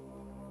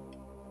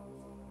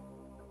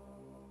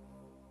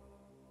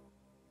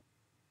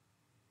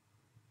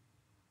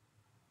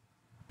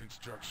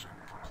 Construction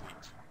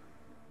complete.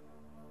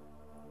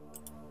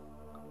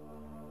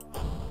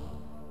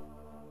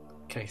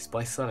 Okay,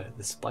 spice silo.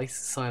 The spice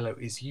silo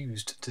is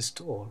used to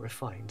store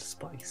refined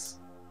spice.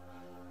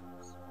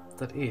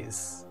 That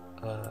is,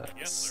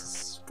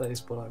 that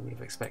is what I would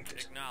have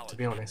expected, to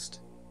be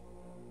honest.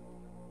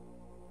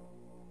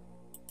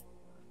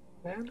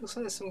 Yeah, looks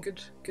like there's some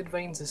good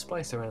veins of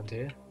spice around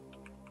here.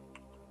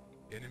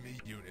 Enemy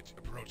unit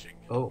approaching.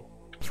 Oh,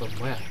 from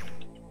where?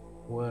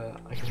 Where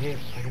I can hear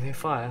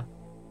fire.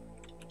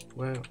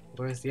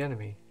 Where's the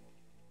enemy?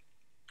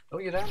 Oh,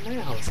 you're down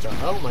there, Harvester.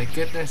 Oh my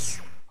goodness.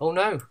 Oh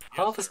no,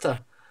 Harvester.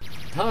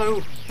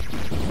 No,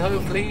 no,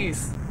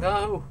 please,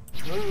 no,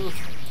 move.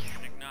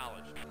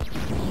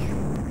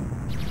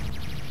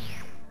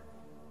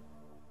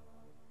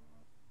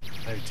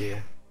 Oh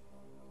dear.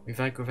 We've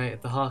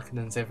aggravated the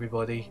Harkonnens,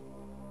 everybody.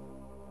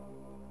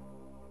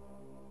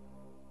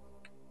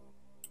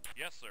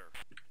 Yes, sir.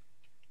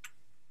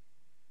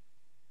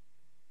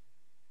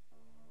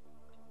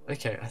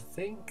 Okay, I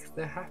think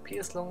they're happy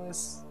as long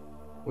as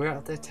we're out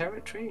of their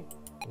territory.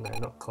 No,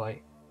 not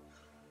quite.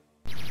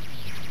 Yes,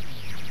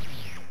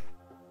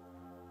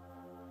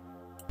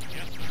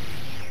 sir.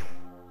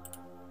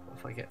 What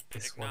if I get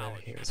this one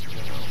over here as well?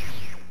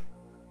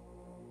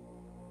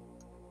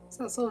 Has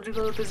that soldier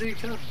got a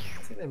bazooka? I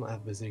think they might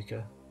have a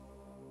bazooka.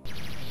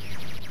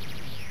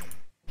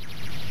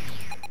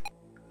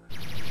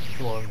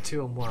 Come on,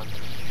 2 on 1.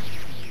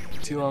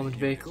 2 armoured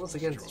vehicles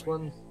against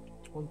one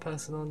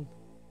person on.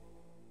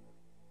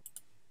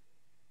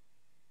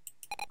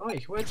 Oi,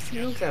 where do you think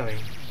you're going?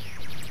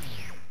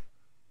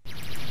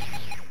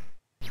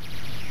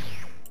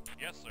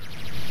 Yes, sir.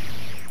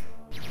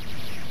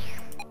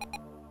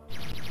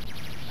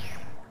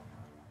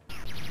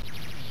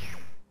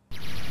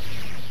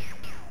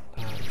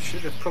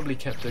 Should have probably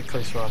kept a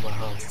closer eye on my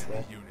house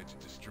there. Unit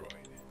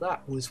destroyed.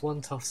 That was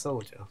one tough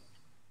soldier.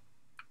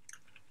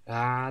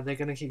 Ah, they're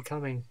gonna keep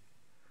coming.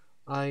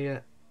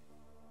 Alright,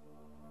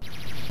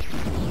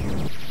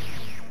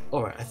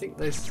 I think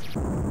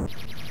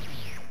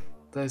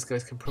those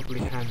guys can probably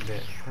handle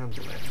it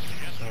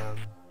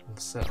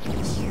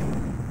themselves.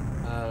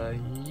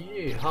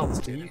 You,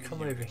 Harvester, you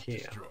come over here.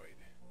 Destroyed.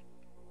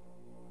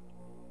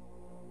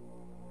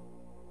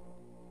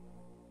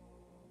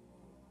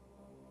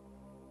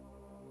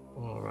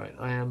 Alright,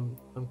 I'm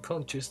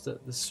conscious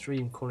that the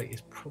stream quality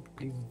is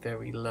probably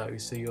very low,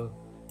 so you're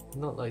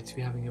not likely to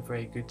be having a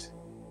very good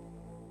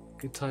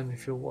time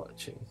if you're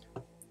watching,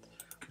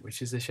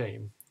 which is a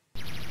shame.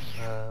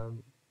 Yeah,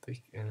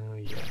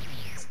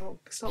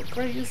 it's not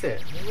great, is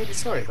it? I'm really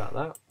sorry about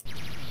that.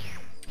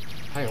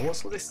 Hang on,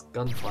 what's all this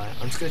gunfire?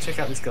 I'm just going to check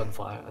out this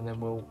gunfire, and then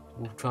we'll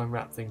try and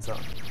wrap things up.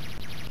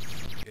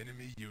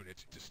 Enemy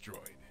unit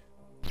destroyed.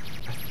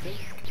 I think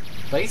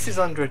base is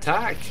under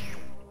attack.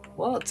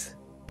 What?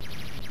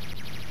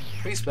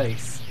 Whose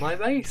base? My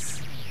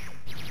base?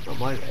 Not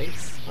my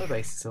base. My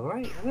base is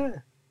alright, isn't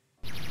it?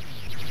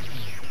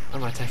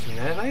 Am I attacking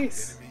their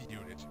base? Enemy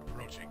unit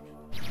approaching.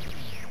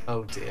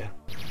 Oh dear.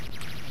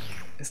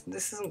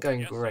 This isn't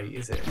going great,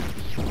 is it?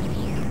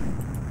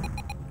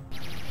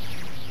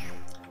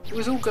 It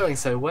was all going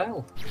so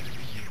well. Enemy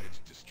unit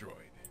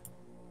destroyed.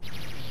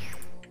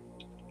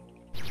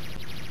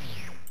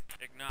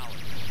 Acknowledge.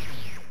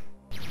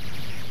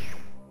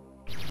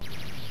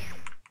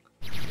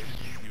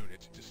 Enemy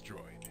unit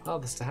destroyed.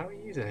 Harvester, how are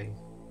you doing?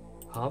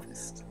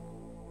 Harvest?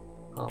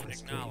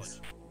 Harvest, Acknowledge.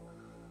 please.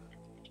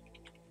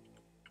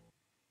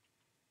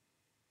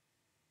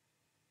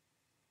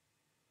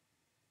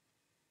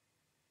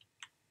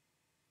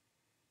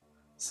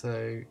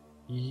 So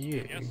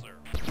you Yes, sir.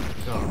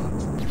 got.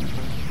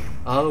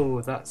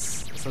 Oh,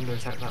 that's under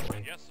attack that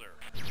way. Yes, sir.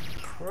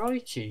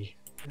 Crikey!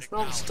 It's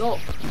non-stop.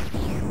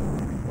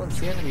 Once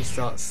the enemy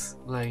starts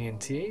laying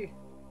into you,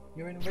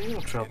 you're in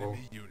real trouble.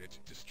 Enemy unit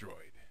destroyed.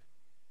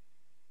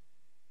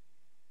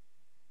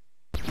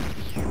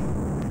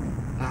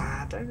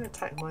 Ah, don't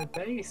attack my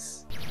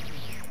base.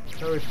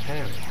 Can I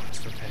repair it?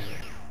 Let's repair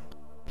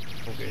it.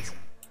 All good.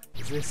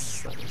 Is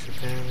this? That needs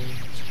repairing.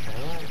 Let's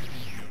repair that. Enemy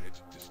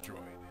unit destroyed.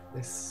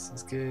 This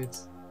is good.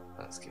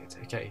 That's good.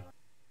 Okay.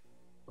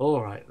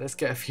 Alright, let's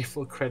get a few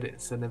more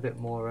credits and a bit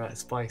more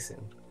spice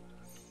in.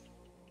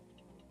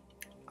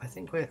 I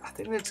think they're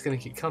just going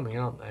to keep coming,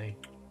 aren't they?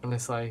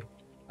 Unless I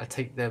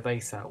take their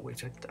base out,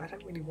 which I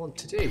don't really want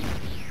to do.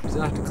 Because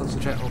I have to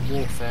concentrate on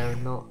warfare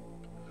and not...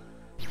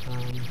 well,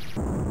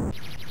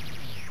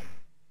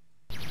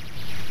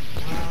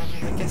 I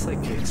mean, I guess I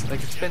could. I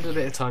could spend a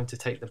bit of time to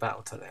take the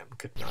battle to them,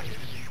 couldn't I? Enemy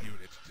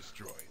unit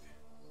destroyed.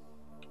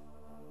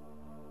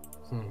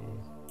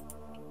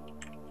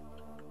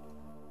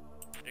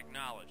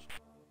 Acknowledged.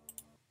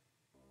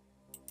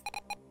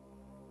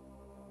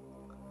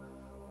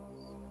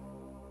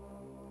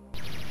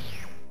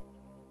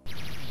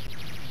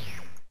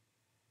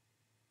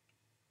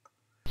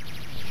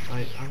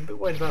 I'm a bit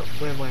worried about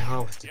where my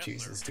harvester Yes,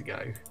 chooses sir. to go.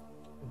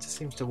 It just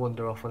seems to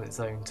wander off on its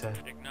own to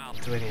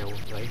Acknowledged. any old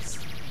place.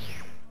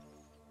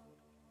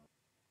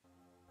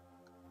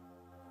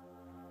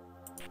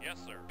 Yes,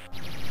 sir.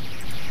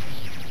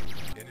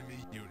 Enemy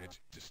unit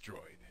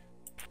destroyed.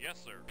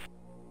 Yes, sir.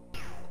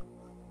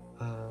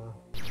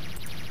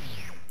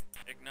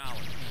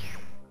 Acknowledged.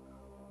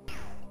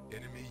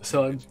 Enemy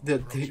So unit the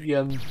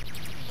approaching.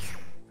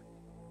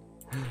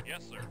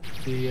 Yes, sir.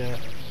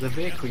 the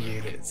vehicle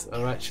units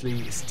are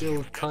actually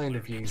still kind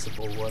of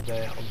usable while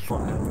they're on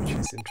fire, which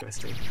is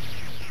interesting.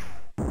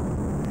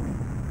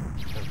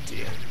 Oh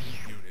dear.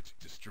 Enemy unit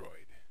destroyed.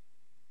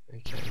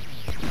 Okay.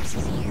 This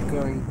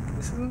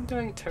isn't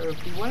going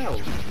terribly well,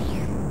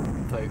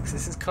 folks.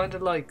 This is kind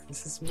of like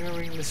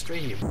mirroring the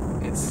stream.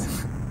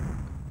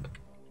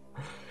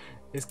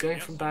 It's going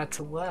from bad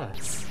to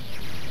worse.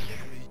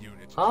 Enemy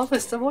unit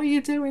Harvester, what are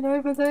you doing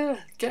over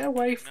there? Get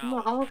away from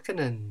the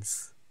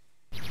Harkonnens.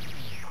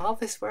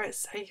 Harvest where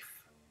it's safe.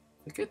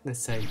 For goodness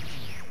sake.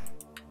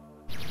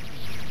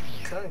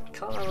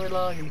 Can't I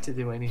rely on you to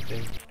do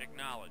anything?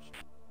 Acknowledged.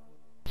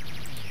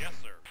 Yes,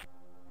 sir.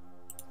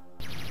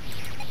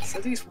 So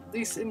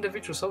these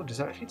individual soldiers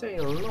are actually doing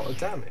a lot of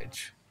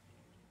damage.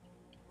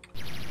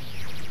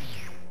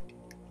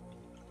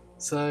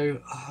 So,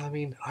 I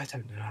mean, I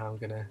don't know how I'm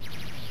gonna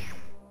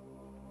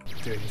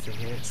do anything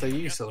here. So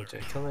you soldier,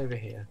 come over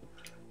here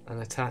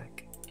and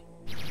attack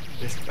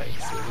this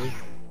base, will you?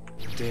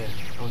 Oh dear.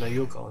 Oh no,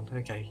 you're gone.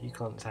 Okay, you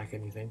can't attack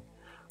anything.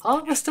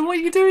 Harvester, what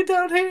are you doing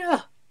down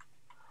here?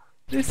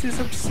 This is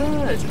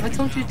absurd. I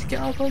told you to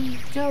get up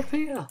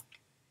here.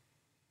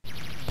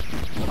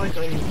 Have I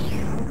got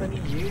any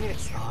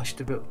units? Oh, I should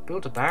have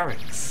built a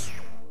barracks.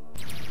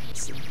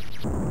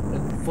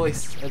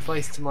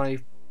 Advice to my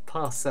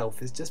past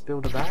self is just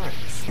build a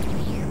barracks.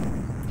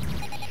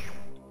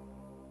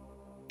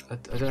 I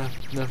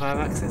don't know if I have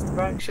access to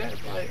barracks yet,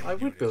 but I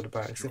would build a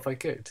barracks if I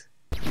could.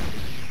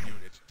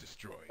 unit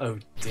destroyed. Oh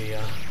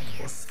dear.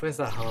 Where's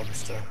that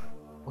harvester?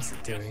 What's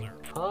it doing? sir.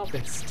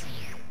 Harvest.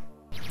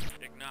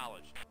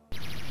 Acknowledged.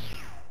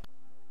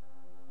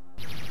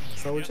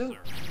 Soldier? Yes,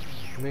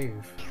 sir.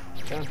 Move.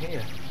 Down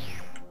here.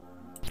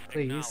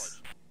 Please. Acknowledged.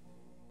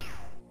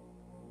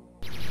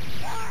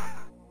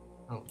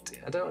 Oh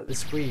dear. I don't like the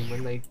scream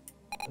when they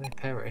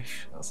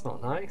perish. That's not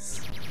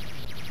nice.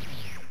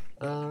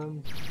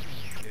 Enemy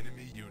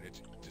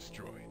unit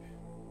destroyed.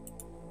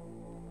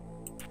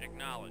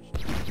 Acknowledged.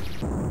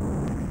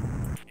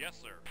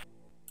 Yes, sir.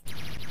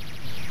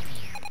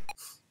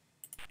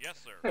 Yes,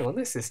 sir. Hang on,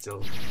 this is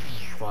still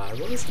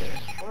viable, isn't it?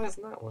 Why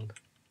isn't that one?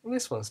 Well,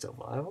 this one's still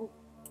viable.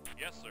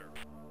 Yes, sir.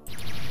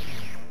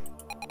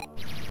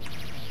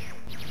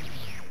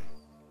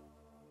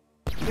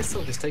 This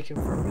soldier's taking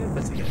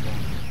forever to get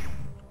down.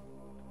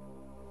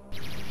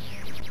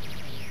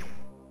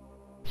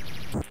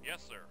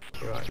 Yes, sir.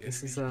 Right,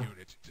 this is Enemy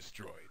unit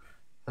destroyed.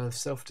 a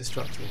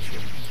self-destruct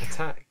mission.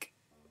 Attack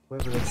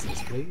whoever this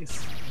is,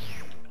 please.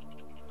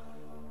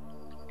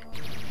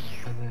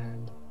 And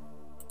then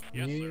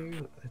Yes,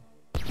 you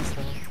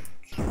attack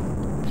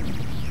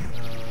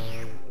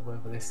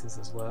whoever this is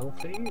as well,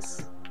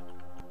 please.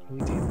 Can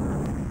you do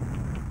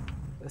that?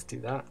 Let's do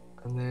that.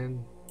 And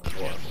then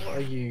what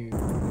are you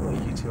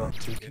two up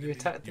to? Can you Enemy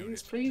attack unit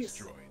these, please?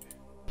 destroyed.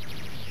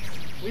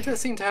 We don't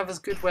seem to have as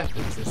good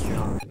weapons as the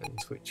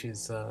Harkonnens, which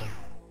is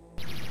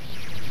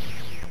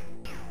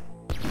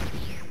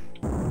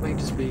may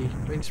just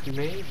be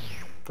me,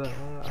 but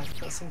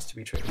that seems to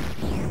be true.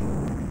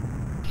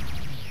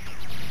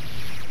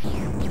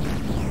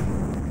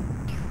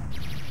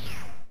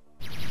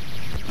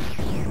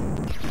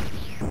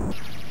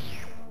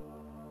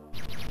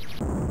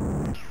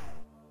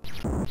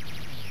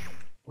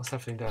 What's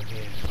happening down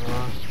here?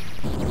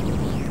 Enemy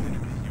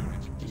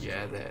unit destroyed.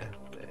 Yeah, they're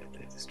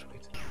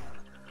destroyed.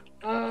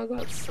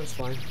 That's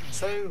fine.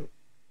 So,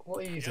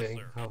 what are you Yes, doing,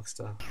 sir.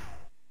 Harvester?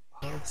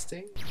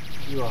 Harvesting?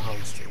 You are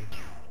harvesting.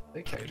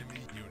 Okay.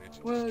 Enemy unit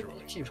Well, you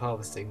destroyed. keep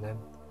harvesting then.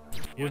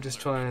 We'll Yes, just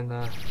sir. try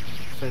and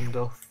fend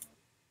off.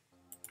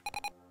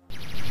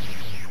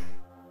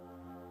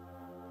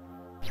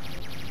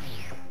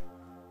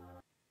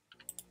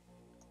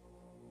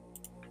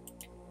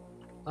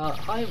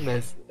 Hi,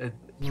 Mez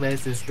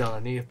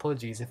Dani.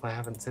 Apologies if I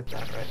haven't said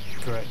that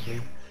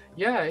correctly.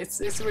 Yeah, it's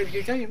a really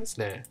good game,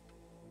 isn't it?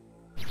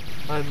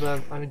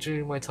 I'm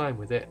enjoying my time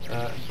with it.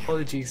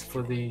 Apologies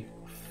for the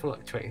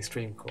fluctuating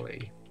stream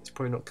quality. It's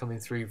probably not coming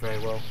through very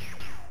well.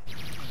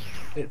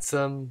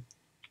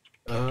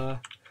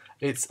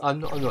 I'm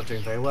not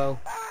doing very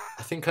well.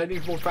 I think I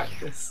need more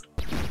practice.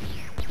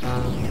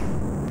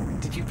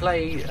 Did you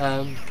play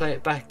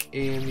it back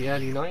in the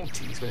early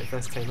 90s when it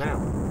first came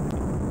out?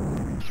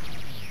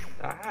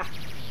 Ah!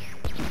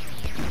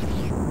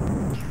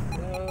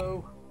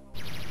 No!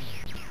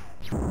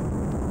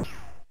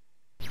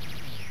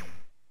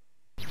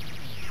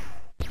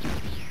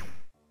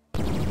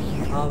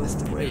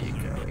 Harvester, where are you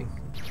going?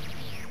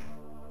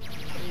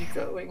 Where are you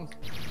going?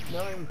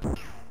 No!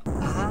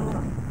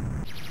 Ah!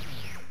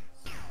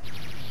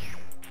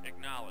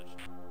 Acknowledged.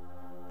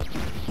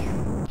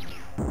 Enemy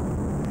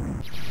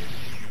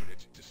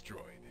unit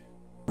destroyed.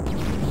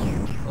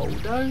 Oh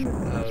no!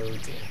 Oh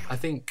dear. I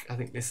think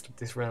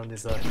this round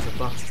is a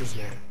bust, isn't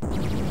it?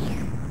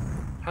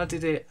 How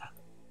did it?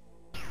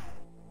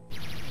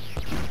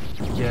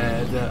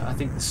 Yeah, I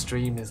think the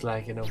stream is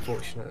lagging,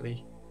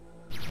 unfortunately.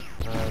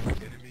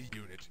 Enemy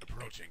unit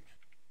approaching.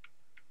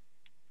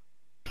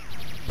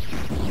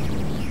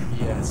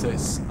 Yeah, so I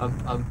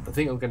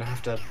think I'm going to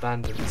have to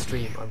abandon the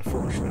stream,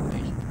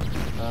 unfortunately,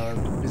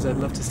 because I'd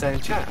love to stay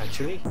and chat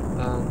actually.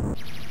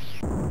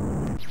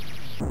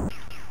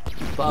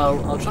 But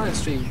I'll try and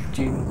stream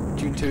Dune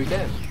II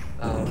again.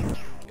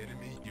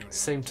 Enemy unit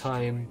Same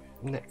time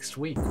next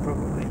week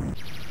probably.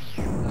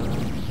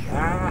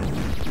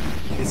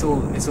 It's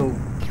all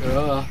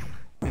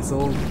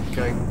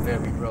going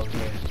very wrong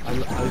here.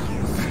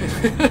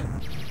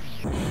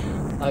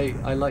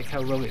 I like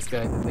how wrong it's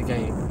going in the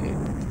game.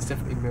 It's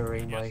definitely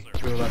mirroring my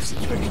real life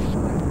situation at the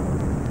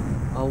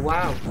moment. Oh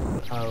wow!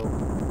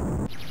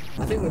 Oh,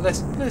 I think that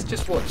let's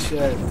just watch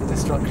the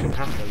destruction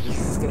happen. This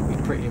is going to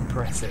be pretty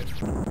impressive.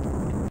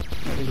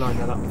 Let me line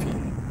that up for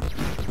you.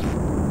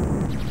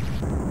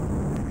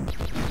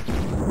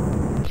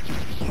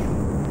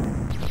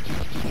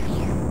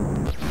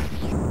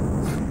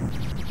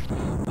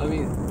 I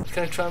mean,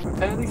 can I try and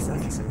repair these? I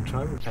guess I can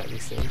try and repair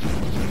these things.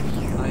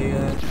 I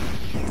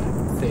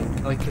don't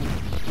think I can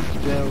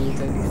build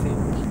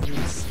anything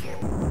useful,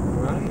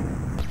 right?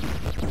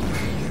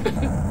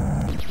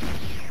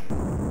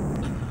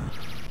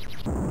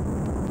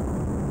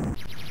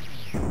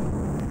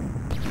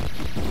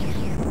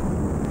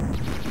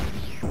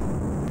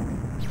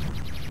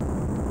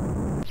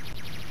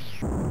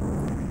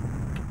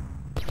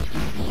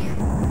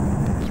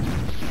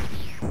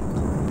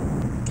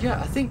 Yeah,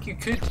 I think you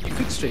could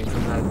stream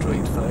from an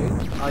Android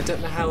phone. I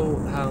don't know how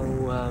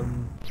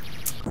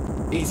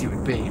easy it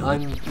would be.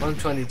 I'm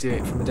trying to do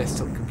it from a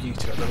desktop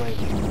computer at the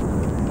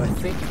moment. But I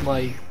think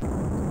my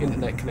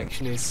internet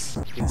connection is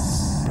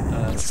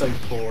so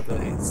poor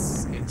that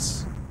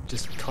it's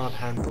just can't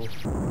handle.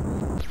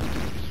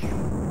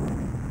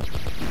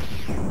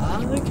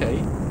 Ah,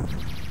 okay.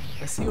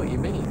 I see what you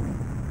mean.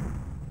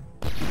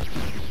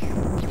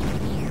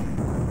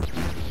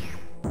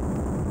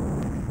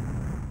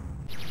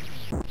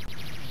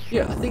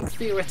 Yeah, I think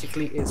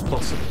theoretically it's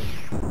possible,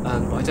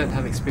 but I don't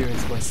have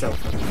experience myself,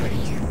 I'm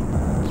afraid.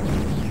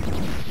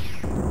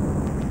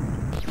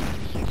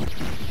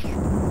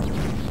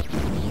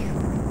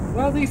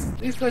 Well, these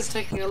guys are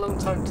taking a long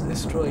time to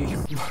destroy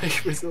my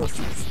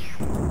resources.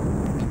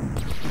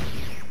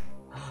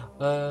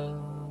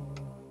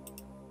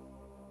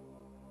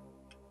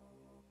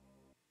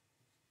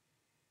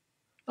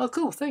 Oh,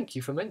 cool! Thank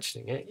you for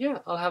mentioning it. Yeah,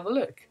 I'll have a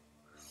look.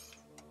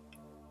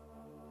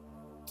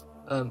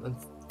 And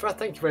Brad,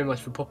 thank you very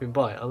much for popping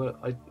by.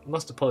 I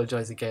must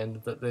apologise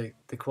again that the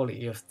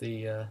quality of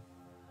the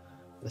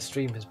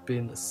stream has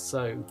been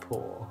so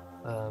poor.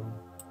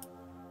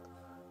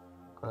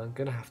 I'm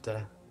gonna have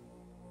to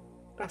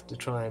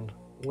try and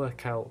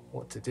work out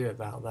what to do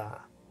about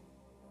that.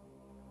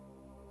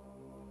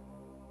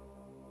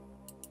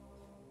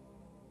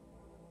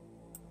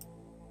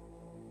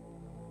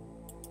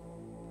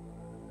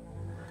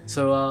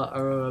 So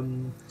are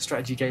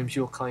strategy games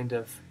your kind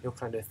of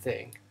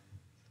thing?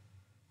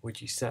 Would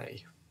you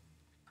say?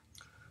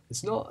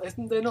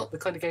 They're not the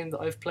kind of game that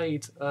I've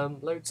played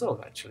loads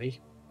of actually,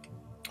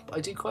 but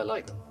I do quite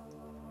like them.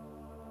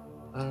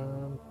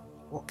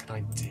 What can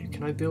I do?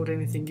 Can I build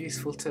anything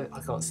useful to? I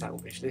can't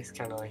salvage this,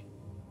 can I?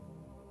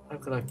 How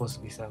could I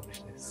possibly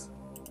salvage this?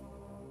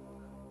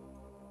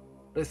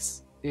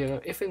 Let's,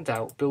 if in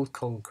doubt, build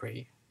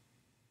concrete.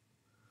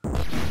 Oh,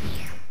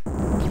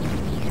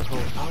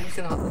 you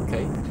can.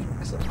 Okay,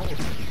 press and hold.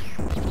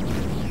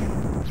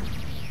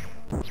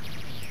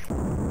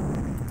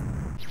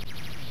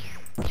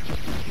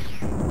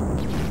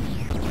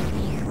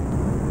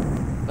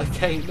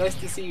 Okay, nice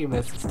to see you,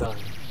 Mr. Stein.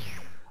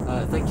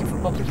 Thank you for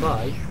popping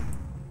by.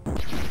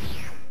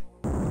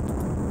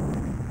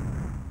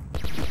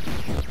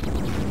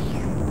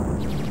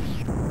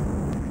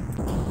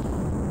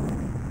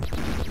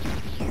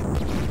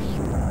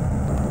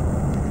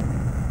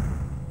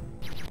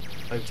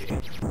 Oh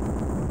dear.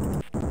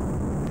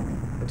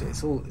 Oh dear,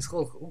 it's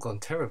all gone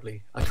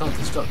terribly. I can't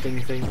construct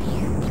anything.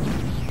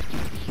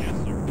 Yes,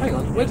 sir. Hang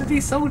on, where did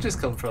these soldiers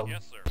come from?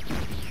 Yes, sir.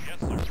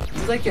 Yes, sir.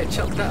 Do they get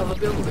chucked out of a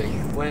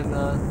building when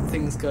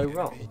things go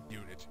wrong? Enemy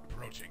unit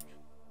approaching.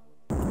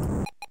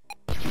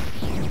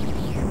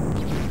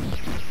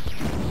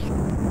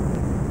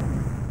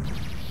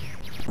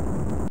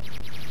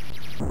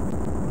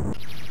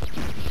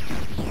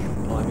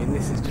 Oh, I mean,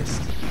 this is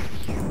just...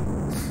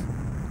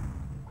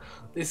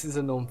 This is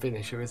a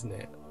non-finisher, isn't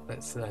it?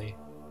 Let's say.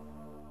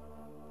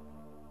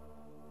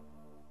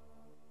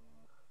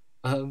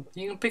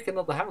 You can pick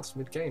another house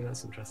mid-game.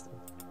 That's interesting.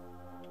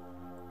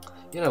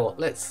 You know what?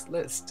 Let's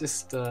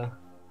just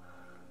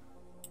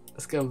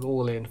let's go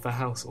all in for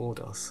House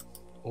Ordos.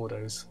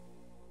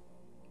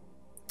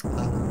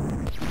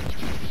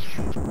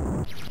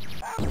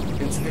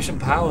 Insufficient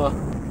power.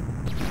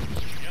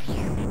 Yes, sir.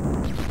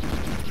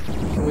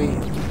 Can we?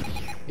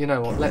 You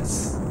know what?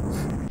 Let's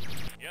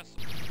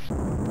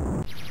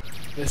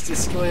Yes, sir.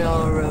 destroy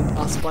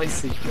our spice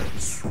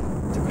secrets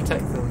to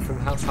protect them from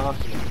House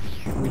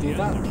Harkonnen. Can we do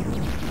that?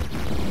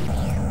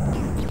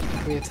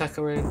 Can we attack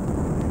our own?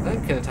 No,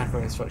 we can attack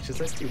our own structures.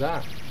 Let's do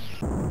that.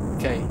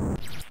 Okay.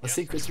 Our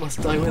secrets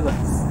must die with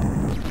us.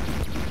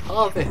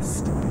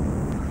 Harvest.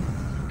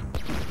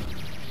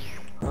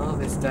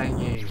 Harvest, dang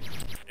you.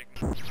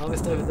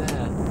 Harvest over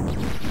there.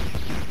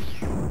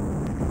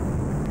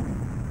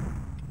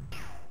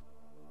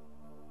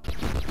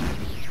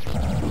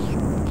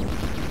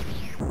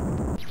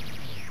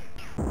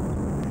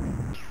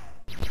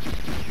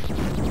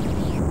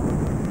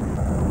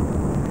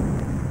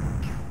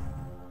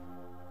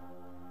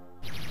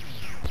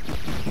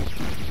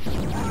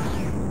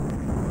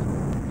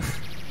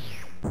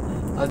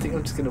 I think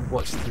I'm just going to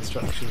watch the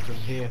destruction from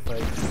here,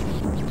 folks.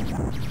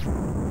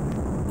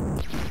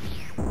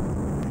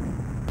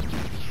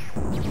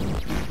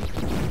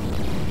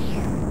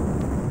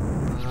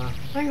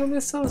 Hang on,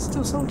 there's still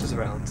soldiers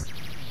around.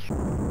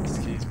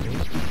 Excuse me.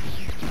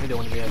 I don't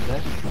want to be over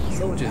there.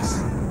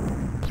 Soldiers.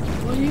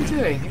 What are you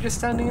doing? You're just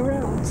standing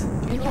around.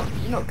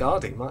 You're not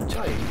guarding much,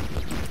 are you?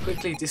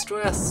 Quickly,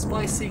 destroy our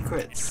spy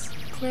secrets.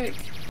 Quick.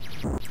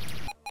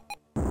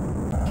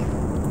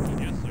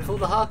 Yes, sir. Before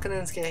the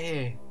Harkonnens get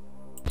here.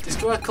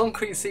 Destroy our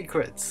concrete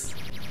secrets.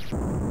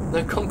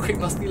 No concrete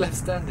must be left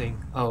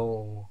standing.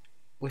 Oh,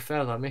 we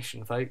failed our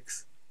mission,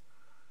 folks.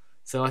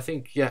 So I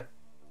think, yeah,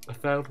 I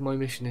failed my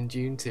mission in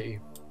Dune II.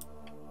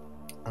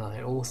 And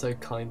I also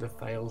kind of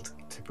failed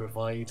to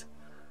provide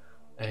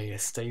a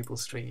stable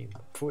stream,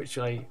 for which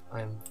I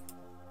am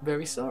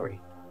very sorry.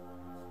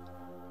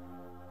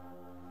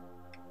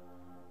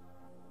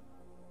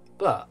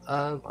 But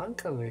I'm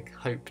going to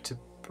hope to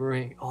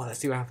bring... Oh, let's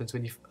see what happens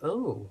when you...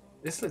 Oh,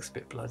 this looks a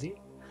bit bloody.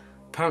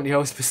 Apparently I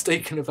was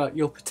mistaken about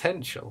your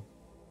potential.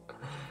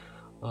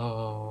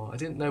 Oh, I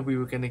didn't know we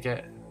were going to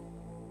get...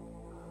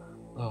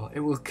 Oh, it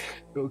will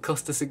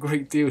cost us a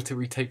great deal to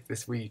retake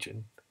this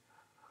region.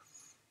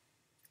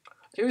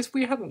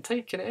 We hadn't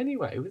taken it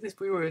anyway.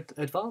 We were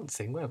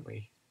advancing, weren't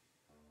we?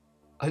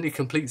 Only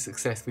complete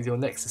success with your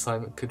next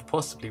assignment could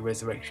possibly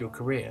resurrect your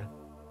career.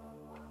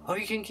 Oh,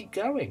 you can keep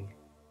going.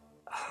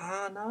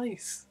 Ah,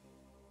 nice.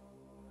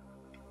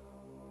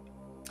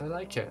 I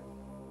like it.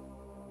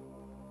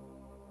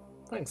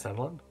 Thanks,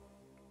 Amon.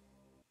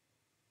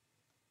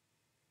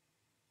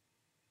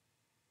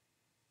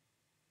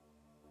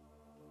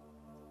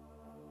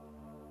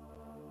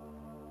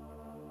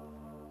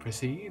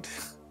 Proceed.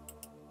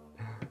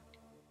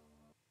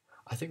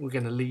 I think we're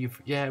going to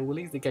leave... Yeah, we'll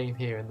leave the game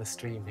here and the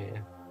stream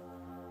here.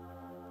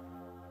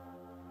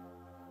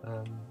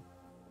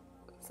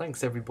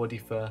 Thanks everybody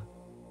for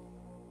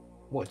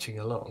watching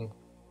along.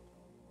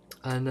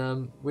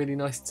 And really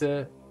nice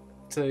to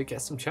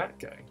get some chat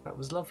going. That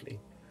was lovely.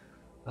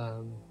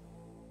 Kind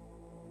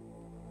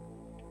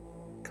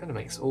of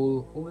makes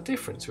all the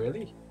difference,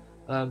 really.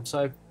 So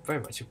I very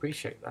much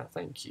appreciate that.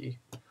 Thank you.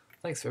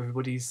 Thanks for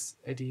everybody's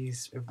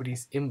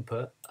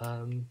input.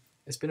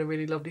 It's been a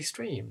really lovely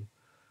stream.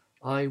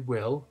 I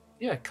will,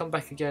 yeah, come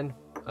back again.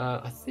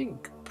 I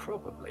think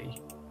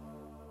probably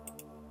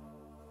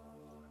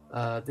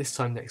this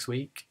time next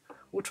week.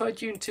 We'll try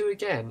Dune 2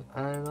 again,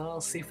 and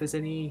I'll see if there's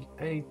any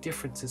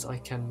differences I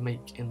can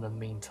make in the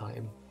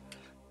meantime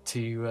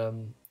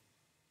to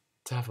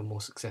have a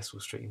more successful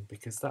stream,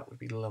 because that would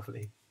be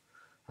lovely,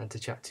 and to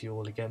chat to you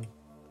all again.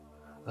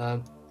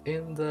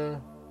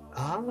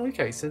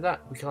 Okay, so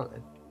that we can't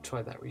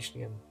try that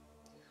region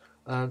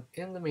again.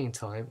 In the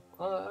meantime,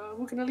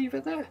 we're going to leave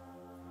it there.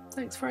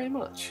 Thanks very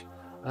much.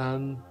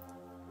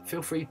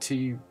 Feel free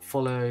to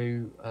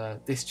follow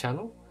this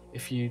channel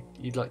if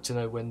you'd like to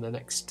know when the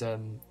next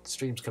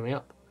stream's coming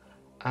up.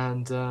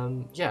 And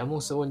yeah, I'm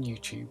also on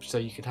YouTube, so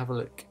you could have a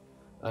look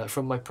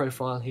from my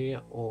profile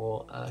here,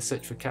 or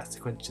search for Cat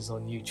Sequences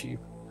on YouTube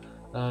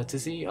to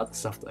see other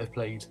stuff that I've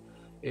played.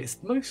 It's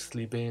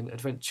mostly been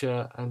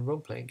adventure and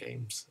role-playing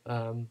games,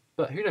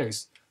 but who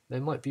knows,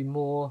 there might be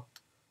more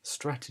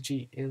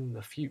strategy in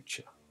the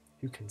future,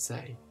 who can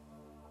say.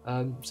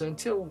 So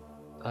until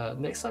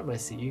next time I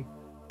see you,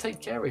 take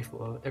care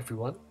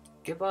everyone,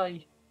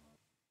 goodbye.